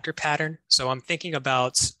the adapter pattern. So I'm thinking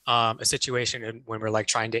about a situation when we're like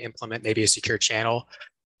trying to implement maybe a secure channel.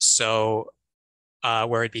 So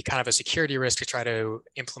where it'd be kind of a security risk to try to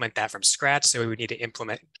implement that from scratch. So we would need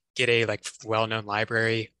to get a like well-known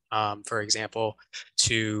library, for example,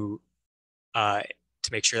 to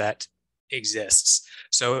make sure that exists.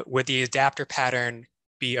 So would the adapter pattern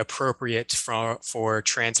be appropriate for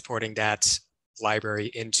transporting that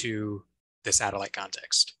library into the satellite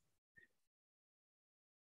context?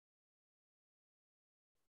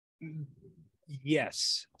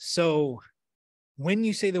 Yes. So when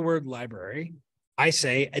you say the word library, I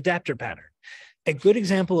say adapter pattern. A good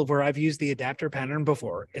example of where I've used the adapter pattern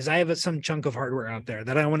before is I have some chunk of hardware out there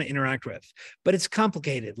that I want to interact with, but it's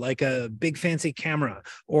complicated, like a big fancy camera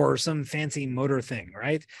or some fancy motor thing,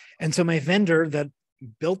 right? And so my vendor that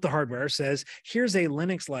built the hardware says, here's a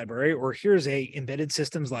Linux library or here's a embedded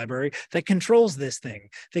systems library that controls this thing,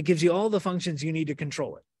 that gives you all the functions you need to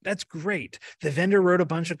control it. That's great. The vendor wrote a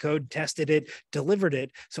bunch of code, tested it, delivered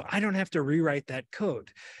it, so I don't have to rewrite that code.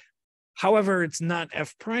 However, it's not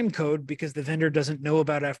F prime code because the vendor doesn't know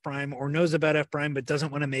about F prime or knows about F prime, but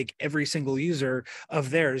doesn't want to make every single user of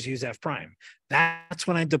theirs use F prime. That's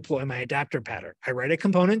when I deploy my adapter pattern. I write a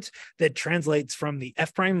component that translates from the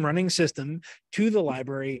F prime running system to the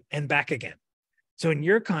library and back again. So in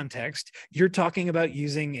your context, you're talking about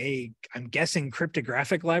using I'm guessing,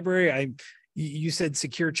 cryptographic library. You said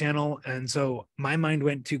secure channel, and so my mind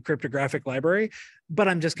went to cryptographic library, but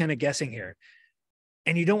I'm just kind of guessing here.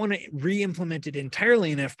 And you don't want to re-implement it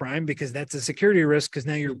entirely in F prime because that's a security risk, because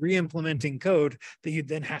now you're re-implementing code that you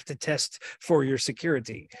then have to test for your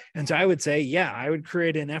security. And so I would say, yeah, I would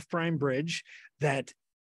create an F prime bridge that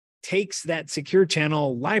takes that secure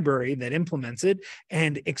channel library that implements it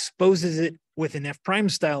and exposes it with an F prime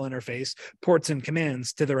style interface, ports and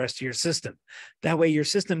commands to the rest of your system. That way your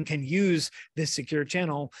system can use this secure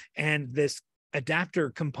channel, and this adapter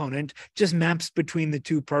component just maps between the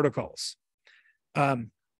 2 protocols.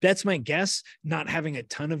 That's my guess, not having a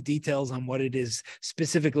ton of details on what it is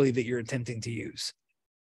specifically that you're attempting to use.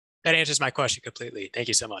 That answers my question completely. Thank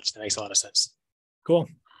you so much. That makes a lot of sense. Cool.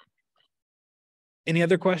 Any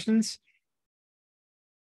other questions?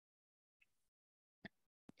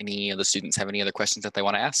 Any of the students have any other questions that they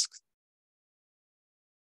want to ask?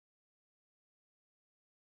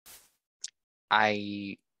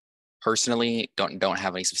 I personally don't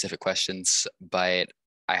have any specific questions, but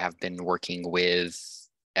I have been working with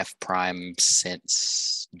F prime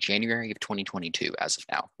since January of 2022 as of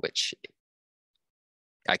now, which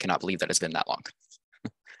I cannot believe that it's been that long.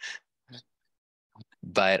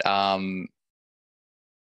 But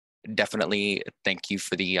definitely thank you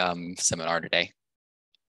for the seminar today.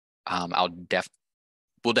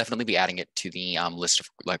 We'll definitely be adding it to the list of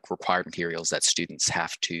like required materials that students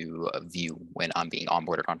have to view when I'm being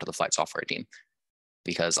onboarded onto the flight software team.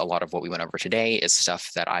 Because a lot of what we went over today is stuff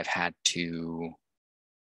that I've had to,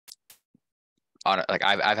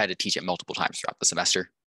 I've had to teach it multiple times throughout the semester,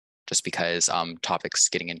 just because topics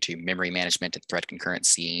getting into memory management and thread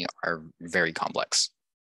concurrency are very complex.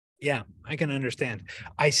 Yeah, I can understand.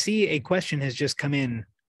 I see a question has just come in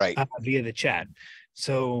via the chat.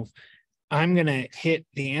 So I'm going to hit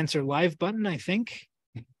the answer live button, I think.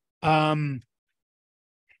 I'm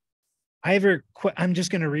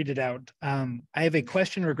just going to read it out. I have a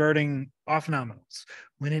question regarding off-nominals.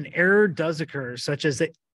 When an error does occur, such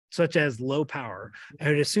as low power, I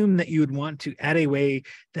would assume that you would want to add a way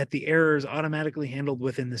that the error is automatically handled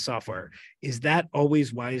within the software. Is that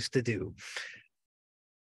always wise to do?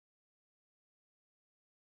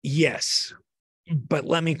 Yes, but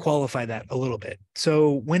let me qualify that a little bit.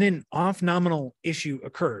 So when an off-nominal issue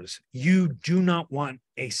occurs, you do not want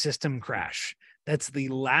a system crash. That's the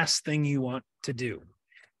last thing you want to do.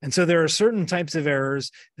 And so there are certain types of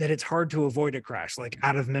errors that it's hard to avoid a crash, like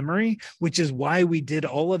out of memory, which is why we did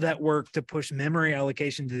all of that work to push memory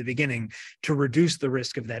allocation to the beginning to reduce the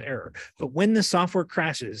risk of that error. But when the software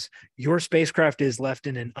crashes, your spacecraft is left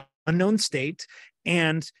in an unknown state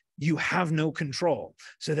and you have no control.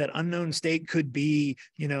 So that unknown state could be,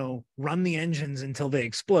 run the engines until they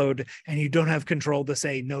explode, and you don't have control to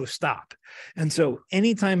say, no, stop. And so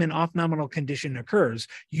anytime an off-nominal condition occurs,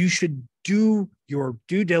 you should do your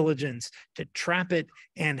due diligence to trap it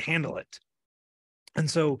and handle it. And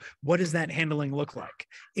so what does that handling look like?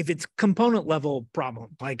 If it's component level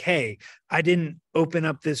problem, like, hey, I didn't open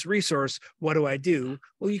up this resource, what do I do?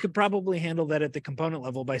 Well, you could probably handle that at the component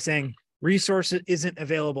level by saying, resource isn't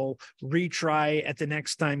available, retry at the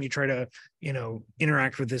next time you try to,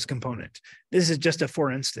 interact with this component. This is just a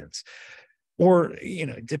for instance. Or,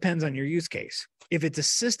 it depends on your use case. If it's a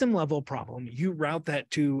system level problem, you route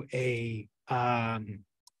that to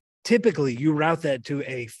typically you route that to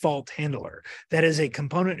a fault handler. That is a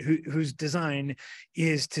component whose design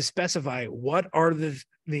is to specify what are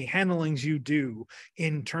the handlings you do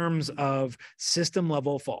in terms of system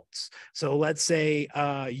level faults. So let's say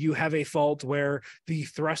you have a fault where the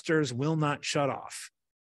thrusters will not shut off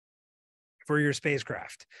for your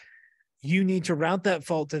spacecraft. You need to route that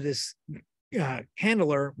fault to this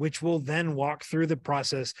handler, which will then walk through the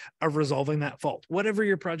process of resolving that fault, whatever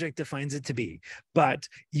your project defines it to be. But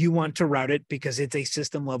you want to route it because it's a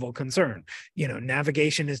system level concern.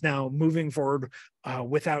 Navigation is now moving forward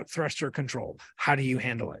without thruster control. How do you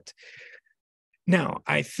handle it? Now,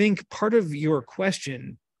 I think part of your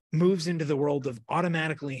question moves into the world of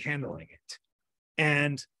automatically handling it.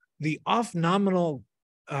 And the off-nominal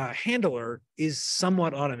handler is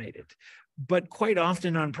somewhat automated. But quite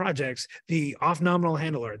often on projects, the off-nominal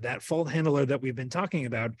handler, that fault handler that we've been talking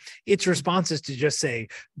about, its response is to just say,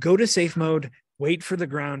 go to safe mode, wait for the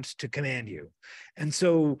ground to command you. And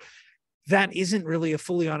so that isn't really a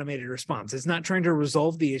fully automated response. It's not trying to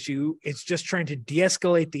resolve the issue. It's just trying to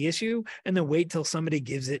de-escalate the issue and then wait till somebody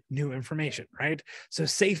gives it new information, right? So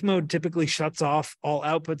safe mode typically shuts off all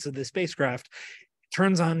outputs of the spacecraft,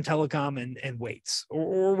 turns on telecom and waits,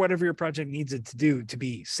 or whatever your project needs it to do to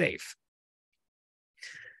be safe.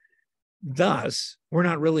 Thus, we're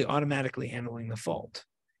not really automatically handling the fault.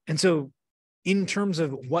 And so in terms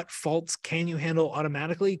of what faults can you handle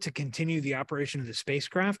automatically to continue the operation of the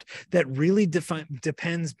spacecraft, that really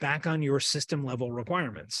depends back on your system level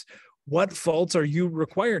requirements. What faults are you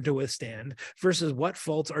required to withstand versus what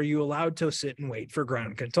faults are you allowed to sit and wait for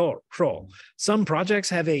ground control? Some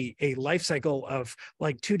projects have a life cycle of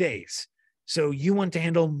like 2 days. So you want to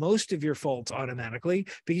handle most of your faults automatically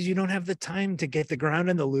because you don't have the time to get the ground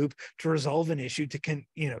in the loop to resolve an issue to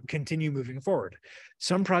continue moving forward.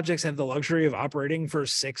 Some projects have the luxury of operating for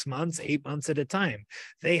 6 months, 8 months at a time.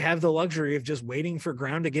 They have the luxury of just waiting for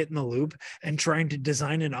ground to get in the loop and trying to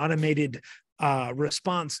design an automated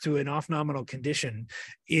response to an off-nominal condition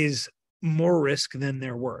is more risk than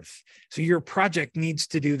they're worth. So your project needs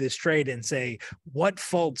to do this trade and say, what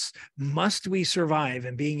faults must we survive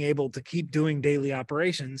in being able to keep doing daily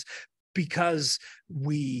operations because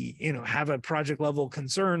we, have a project level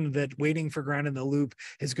concern that waiting for ground in the loop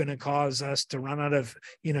is going to cause us to run out of,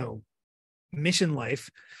 mission life,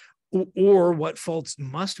 or what faults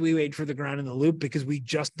must we wait for the ground in the loop because we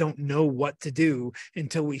just don't know what to do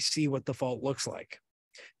until we see what the fault looks like.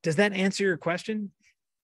 Does that answer your question?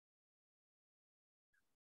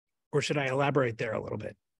 Or should I elaborate there a little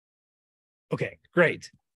bit? Okay, great.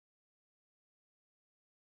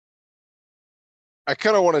 I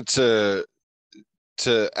kind of wanted to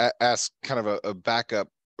ask kind of a backup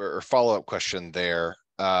or follow-up question there.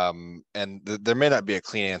 And there may not be a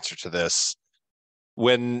clean answer to this.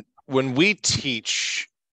 When we teach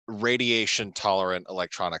radiation tolerant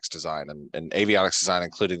electronics design and avionics design,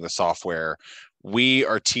 including the software, we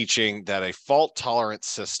are teaching that a fault tolerant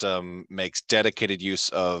system makes dedicated use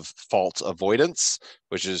of fault avoidance,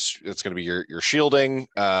 which is, it's going to be your shielding,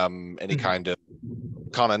 any kind of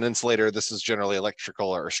conduit insulator. This is generally electrical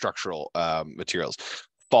or structural materials.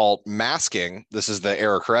 fault masking, this is the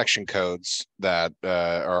error correction codes that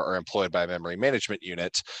are employed by a memory management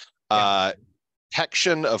unit.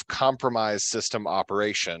 Detection of compromised system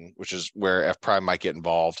operation, which is where F prime might get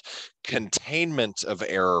involved. Containment of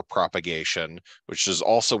error propagation, which is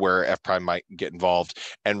also where F prime might get involved,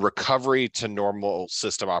 and recovery to normal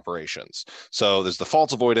system operations. So there's the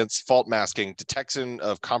fault avoidance, fault masking, detection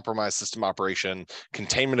of compromised system operation,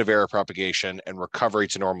 containment of error propagation, and recovery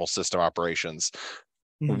to normal system operations.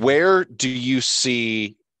 Where do you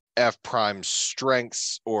see F prime's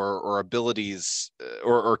strengths or abilities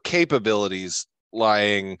or capabilities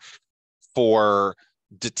lying for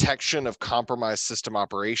detection of compromised system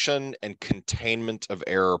operation and containment of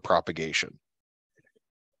error propagation?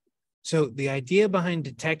 So the idea behind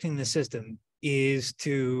detecting the system is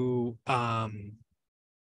to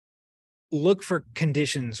look for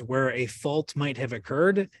conditions where a fault might have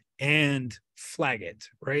occurred and flag it,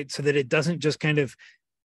 right? So that it doesn't just kind of,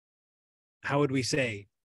 how would we say,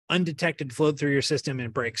 undetected float through your system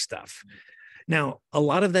and break stuff. Now, a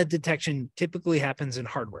lot of that detection typically happens in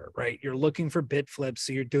hardware, right? You're looking for bit flips,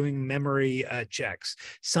 so you're doing memory checks.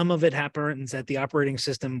 Some of it happens at the operating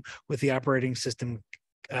system with the operating system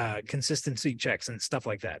consistency checks and stuff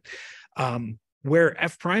like that. Where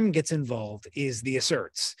F prime gets involved is the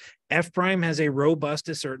asserts. F prime has a robust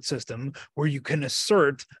assert system where you can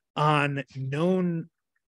assert on known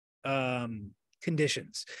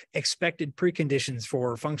conditions, expected preconditions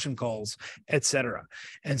for function calls, etc.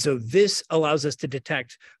 And so this allows us to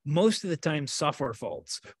detect most of the time software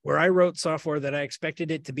faults where I wrote software that I expected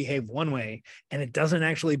it to behave one way and it doesn't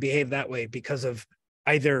actually behave that way because of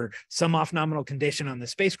either some off-nominal condition on the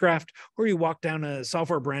spacecraft or you walk down a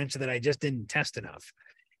software branch that I just didn't test enough.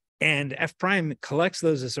 And F prime collects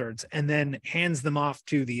those asserts and then hands them off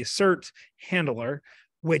to the assert handler,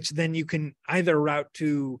 which then you can either route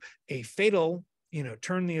to a fatal,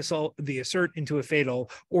 turn the assert into a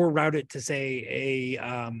fatal, or route it to, say,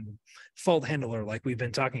 a fault handler like we've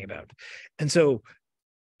been talking about. And so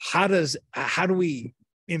how do we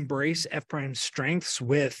embrace F prime's strengths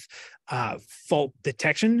with fault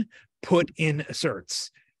detection? Put in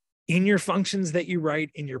asserts. In your functions that you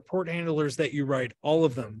write, in your port handlers that you write, all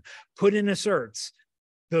of them, put in asserts.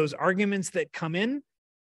 Those arguments that come in,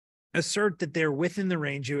 assert that they're within the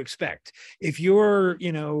range you expect. If your,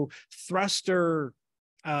 thruster,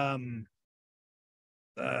 if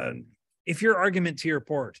your argument to your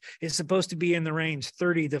port is supposed to be in the range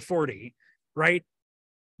 30 to 40, right?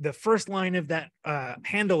 The first line of that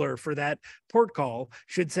handler for that port call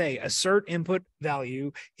should say assert input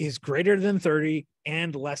value is greater than 30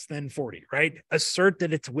 and less than 40, right? Assert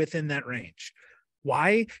that it's within that range.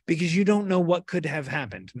 Why? Because you don't know what could have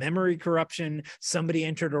happened. Memory corruption, somebody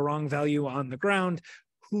entered a wrong value on the ground,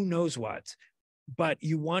 who knows what. But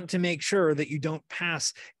you want to make sure that you don't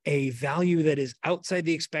pass a value that is outside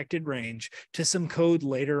the expected range to some code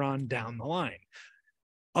later on down the line.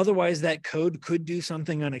 Otherwise, that code could do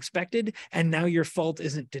something unexpected, and now your fault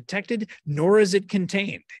isn't detected, nor is it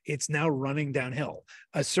contained. It's now running downhill.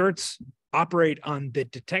 Asserts operate on the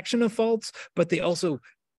detection of faults, but they also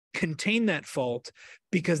contain that fault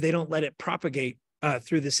because they don't let it propagate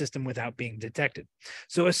through the system without being detected.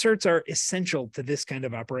 So asserts are essential to this kind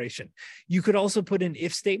of operation. You could also put in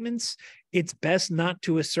if statements. It's best not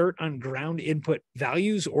to assert on ground input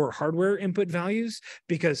values or hardware input values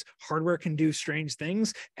because hardware can do strange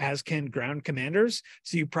things, as can ground commanders.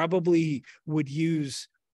 So you probably would use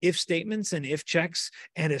if statements and if checks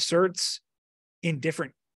and asserts in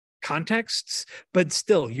different contexts, but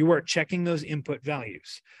still you are checking those input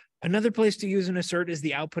values. Another place to use an assert is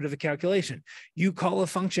the output of a calculation. You call a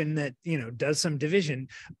function that does some division,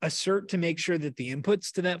 assert to make sure that the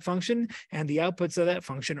inputs to that function and the outputs of that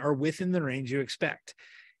function are within the range you expect.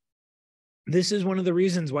 This is one of the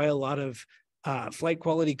reasons why a lot of flight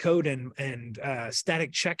quality code and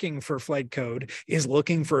static checking for flight code is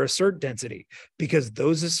looking for assert density, because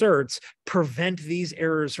those asserts prevent these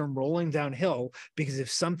errors from rolling downhill, because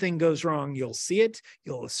if something goes wrong, you'll see it,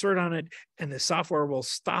 you'll assert on it, and the software will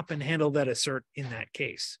stop and handle that assert in that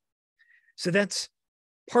case. So that's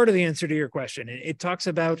part of the answer to your question. It talks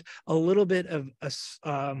about a little bit of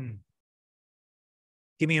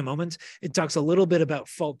give me a moment. It talks a little bit about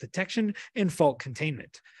fault detection and fault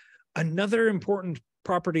containment. Another important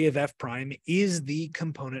property of F prime is the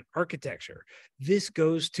component architecture. This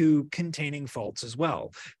goes to containing faults as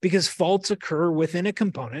well, because faults occur within a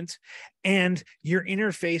component and your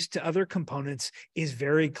interface to other components is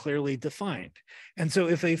very clearly defined. And so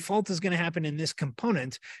if a fault is going to happen in this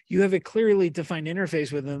component, you have a clearly defined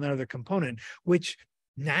interface with another component, which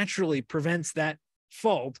naturally prevents that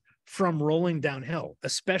fault from rolling downhill,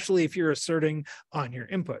 especially if you're asserting on your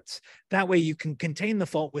inputs. That way you can contain the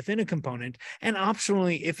fault within a component, and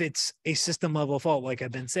optionally, if it's a system level fault, like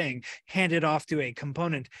I've been saying, hand it off to a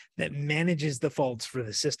component that manages the faults for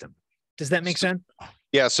the system. Does that make sense?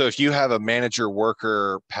 Yeah, so if you have a manager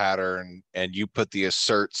worker pattern and you put the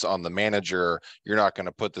asserts on the manager, you're not going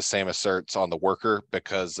to put the same asserts on the worker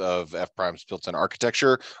because of F prime's built-in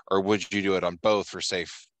architecture, or would you do it on both for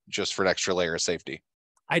safe, just for an extra layer of safety?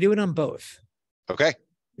 I do it on both. Okay,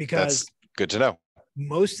 because that's good to know.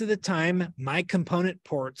 Most of the time, my component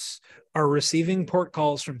ports are receiving port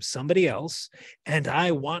calls from somebody else, and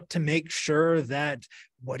I want to make sure that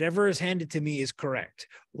whatever is handed to me is correct.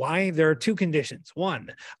 Why? There are two conditions.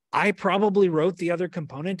 One, I probably wrote the other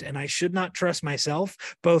component, and I should not trust myself,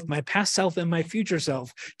 both my past self and my future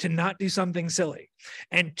self, to not do something silly.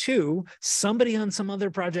 And two, somebody on some other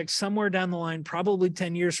project somewhere down the line, probably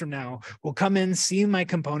 10 years from now, will come in, see my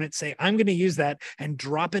component, say, I'm going to use that, and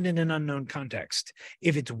drop it in an unknown context.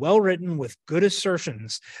 If it's well written with good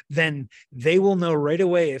assertions, then they will know right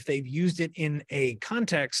away if they've used it in a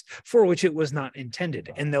context for which it was not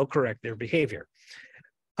intended, and they'll correct their behavior.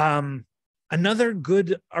 Another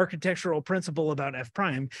good architectural principle about F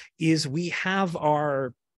prime is we have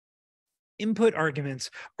our input arguments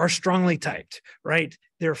are strongly typed, right?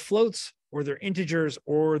 They're floats, or they're integers,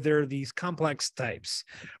 or they're these complex types.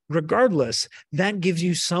 Regardless, that gives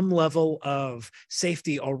you some level of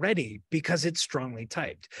safety already because it's strongly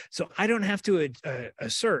typed. So I don't have to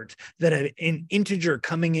assert that an integer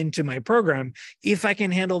coming into my program, if I can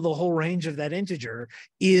handle the whole range of that integer,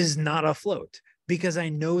 is not a float, because I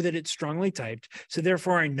know that it's strongly typed. So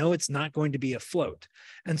therefore, I know it's not going to be a float.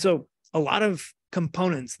 And so a lot of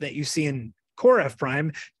components that you see in core F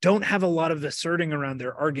prime don't have a lot of asserting around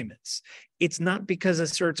their arguments. It's not because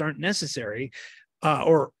asserts aren't necessary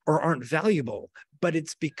or aren't valuable, but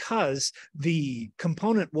it's because the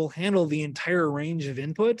component will handle the entire range of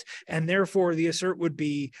input, and therefore the assert would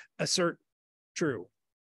be assert true,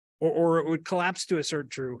 or it would collapse to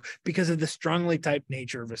assert true because of the strongly typed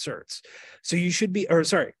nature of asserts. So you should be, or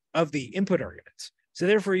sorry, of the input arguments. So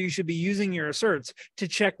therefore, you should be using your asserts to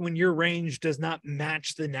check when your range does not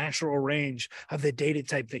match the natural range of the data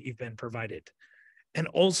type that you've been provided. And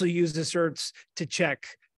also use asserts to check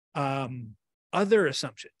other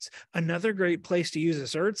assumptions. Another great place to use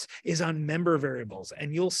asserts is on member variables.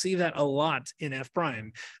 And you'll see that a lot in F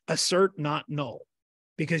prime, assert not null.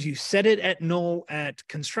 Because you set it at null at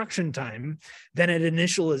construction time, then at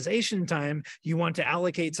initialization time, you want to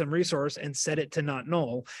allocate some resource and set it to not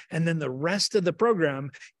null. And then the rest of the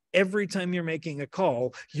program, every time you're making a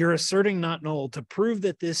call, you're asserting not null to prove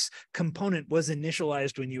that this component was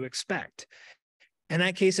initialized when you expect. And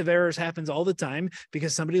that case of errors happens all the time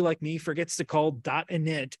because somebody like me forgets to call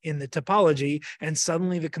 .init in the topology, and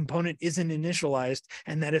suddenly the component isn't initialized,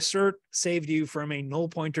 and that assert saved you from a null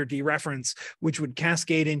pointer dereference, which would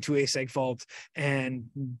cascade into a seg fault and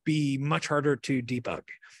be much harder to debug.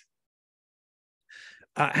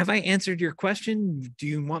 Have I answered your question? Do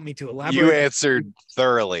you want me to elaborate? You answered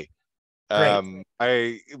thoroughly. Great.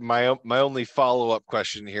 My only follow-up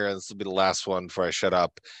question here, and this will be the last one before I shut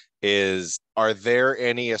up, is, are there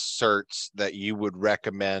any asserts that you would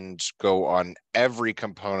recommend go on every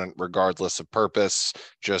component regardless of purpose,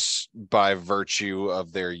 just by virtue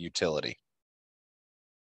of their utility?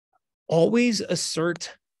 Always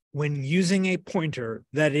assert when using a pointer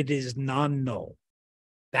that it is non-null.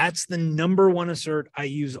 That's the number one assert I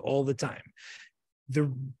use all the time.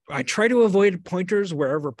 I try to avoid pointers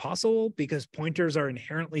wherever possible because pointers are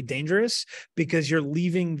inherently dangerous, because you're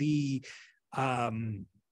leaving the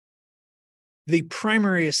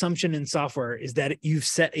primary assumption in software is that you've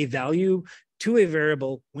set a value to a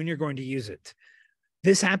variable when you're going to use it.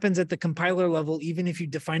 This happens at the compiler level, even if you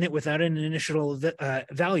define it without an initial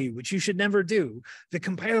value, which you should never do. The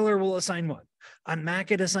compiler will assign one. On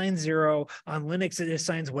Mac, it assigns 0. On Linux, it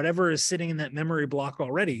assigns whatever is sitting in that memory block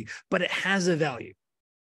already, but it has a value.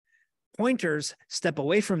 Pointers step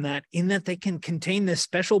away from that in that they can contain this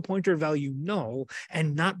special pointer value null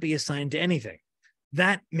and not be assigned to anything.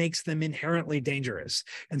 That makes them inherently dangerous.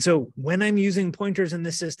 And so when I'm using pointers in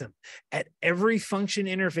the system, at every function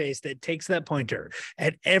interface that takes that pointer,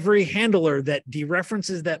 at every handler that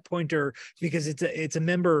dereferences that pointer because it's a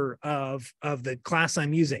member of the class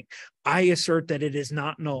I'm using, I assert that it is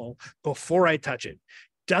not null before I touch it.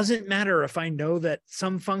 Doesn't matter if I know that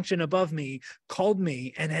some function above me called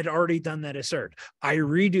me and had already done that assert. I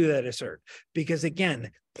redo that assert because,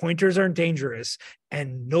 again, pointers are dangerous,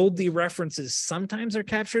 and null dereferences sometimes are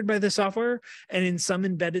captured by the software, and in some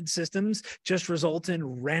embedded systems just result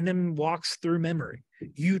in random walks through memory.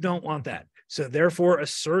 You don't want that. So therefore,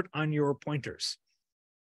 assert on your pointers.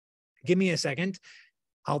 Give me a second.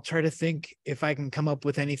 I'll try to think if I can come up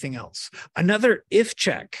with anything else. Another if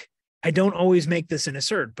check. I don't always make this an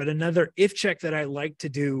assert, but another if check that I like to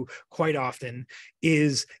do quite often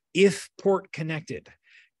is if port connected,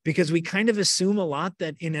 because we kind of assume a lot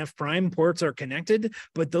that in F prime ports are connected,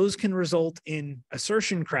 but those can result in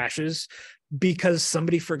assertion crashes because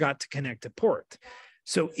somebody forgot to connect a port.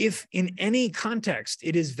 So if in any context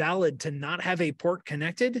it is valid to not have a port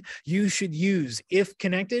connected, you should use if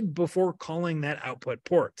connected before calling that output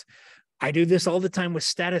port. I do this all the time with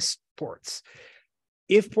status ports.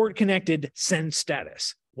 If port connected, send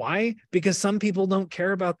status. Why? Because some people don't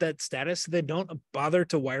care about that status. They don't bother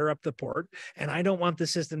to wire up the port. And I don't want the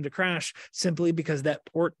system to crash simply because that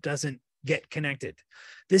port doesn't get connected.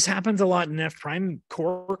 This happens a lot in F prime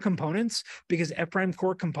core components because F prime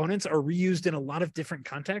core components are reused in a lot of different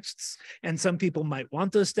contexts. And some people might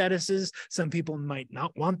want those statuses. Some people might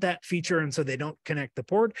not want that feature. And so they don't connect the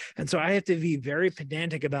port. And so I have to be very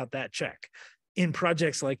pedantic about that check. In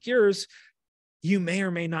projects like yours, you may or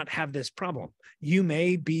may not have this problem. You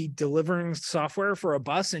may be delivering software for a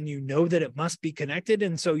bus and you know that it must be connected.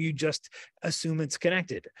 And so you just assume it's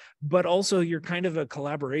connected. But also you're kind of a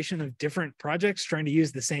collaboration of different projects trying to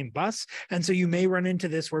use the same bus. And so you may run into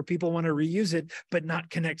this where people want to reuse it, but not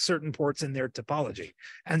connect certain ports in their topology.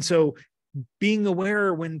 And so being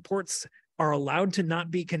aware when ports are allowed to not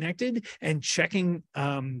be connected and checking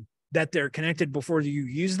that they're connected before you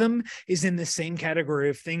use them is in the same category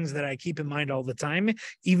of things that I keep in mind all the time.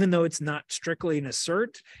 Even though it's not strictly an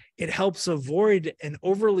assert, it helps avoid an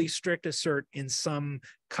overly strict assert in some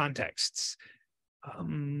contexts.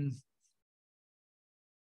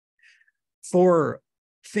 For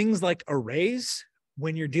things like arrays,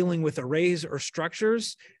 when you're dealing with arrays or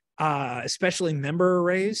structures, especially member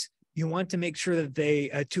arrays, you want to make sure that they,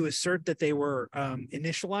 to assert that they were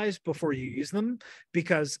initialized before you use them,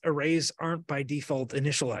 because arrays aren't by default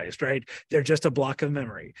initialized, right? They're just a block of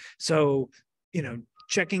memory. So, you know,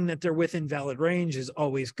 checking that they're within valid range is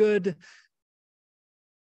always good.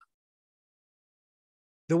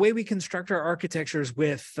 The way we construct our architectures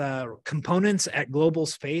with components at global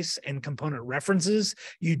space and component references,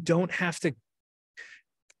 you don't have to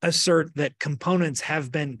assert that components have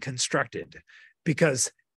been constructed, because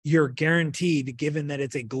you're guaranteed, given that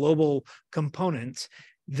it's a global component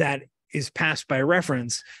that is passed by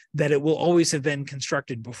reference, that it will always have been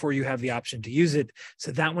constructed before you have the option to use it.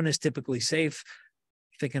 So that one is typically safe.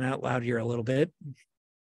 Thinking out loud here a little bit.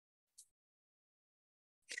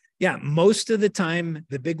 Yeah, most of the time,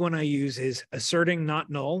 the big one I use is asserting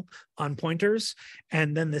not null on pointers.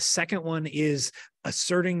 And then the second one is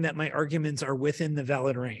asserting that my arguments are within the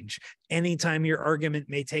valid range. Anytime your argument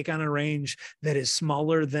may take on a range that is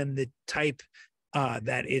smaller than the type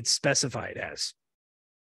that it's specified as.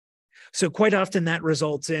 So quite often that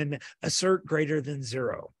results in assert greater than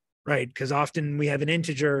 0. Right? Because often we have an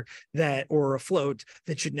integer that, or a float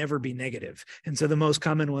that should never be negative. And so the most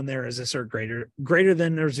common one there is assert greater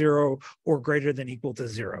than or 0 or greater than equal to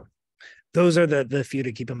 0. Those are the few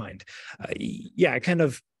to keep in mind. Yeah, I kind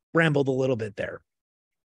of rambled a little bit there.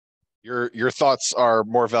 Your thoughts are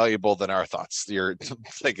more valuable than our thoughts. You're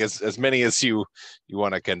like as many as you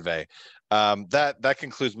want to convey. That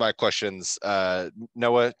concludes my questions.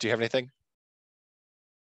 Noah, do you have anything?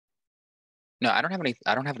 No, I don't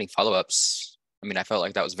have any follow-ups. I mean, I felt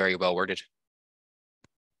like that was very well worded.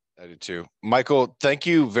 I did too. Michael, thank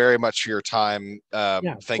you very much for your time.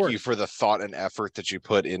 Thank you for the thought and effort that you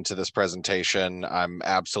put into this presentation. I'm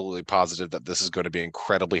absolutely positive that this is going to be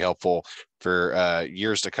incredibly helpful for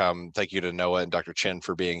years to come. Thank you to Noah and Dr. Chin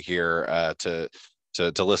for being here to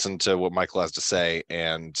listen to what Michael has to say.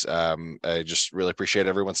 And I just really appreciate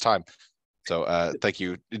everyone's time. So thank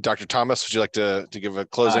you. Dr. Thomas, would you like to give a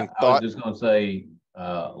closing thought? I was just going to say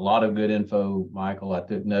a lot of good info, Michael. I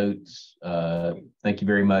took notes. Thank you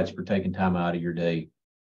very much for taking time out of your day.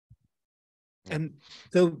 And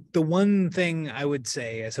the one thing I would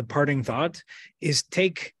say as a parting thought is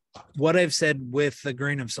take what I've said with a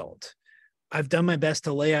grain of salt. I've done my best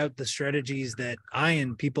to lay out the strategies that I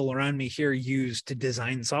and people around me here use to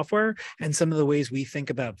design software and some of the ways we think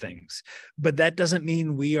about things. But that doesn't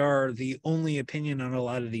mean we are the only opinion on a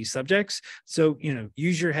lot of these subjects. So, you know,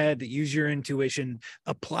 use your head, use your intuition,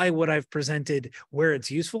 apply what I've presented where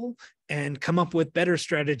it's useful, and come up with better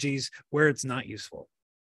strategies where it's not useful.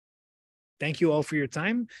 Thank you all for your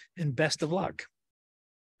time and best of luck.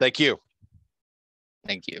 Thank you.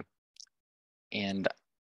 Thank you. And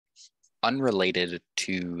unrelated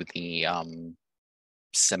to the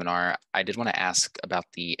seminar, I did want to ask about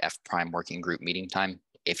the F prime working group meeting time,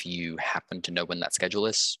 if you happen to know when that schedule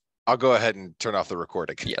is. I'll go ahead and turn off the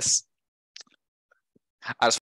recording. Yes. I just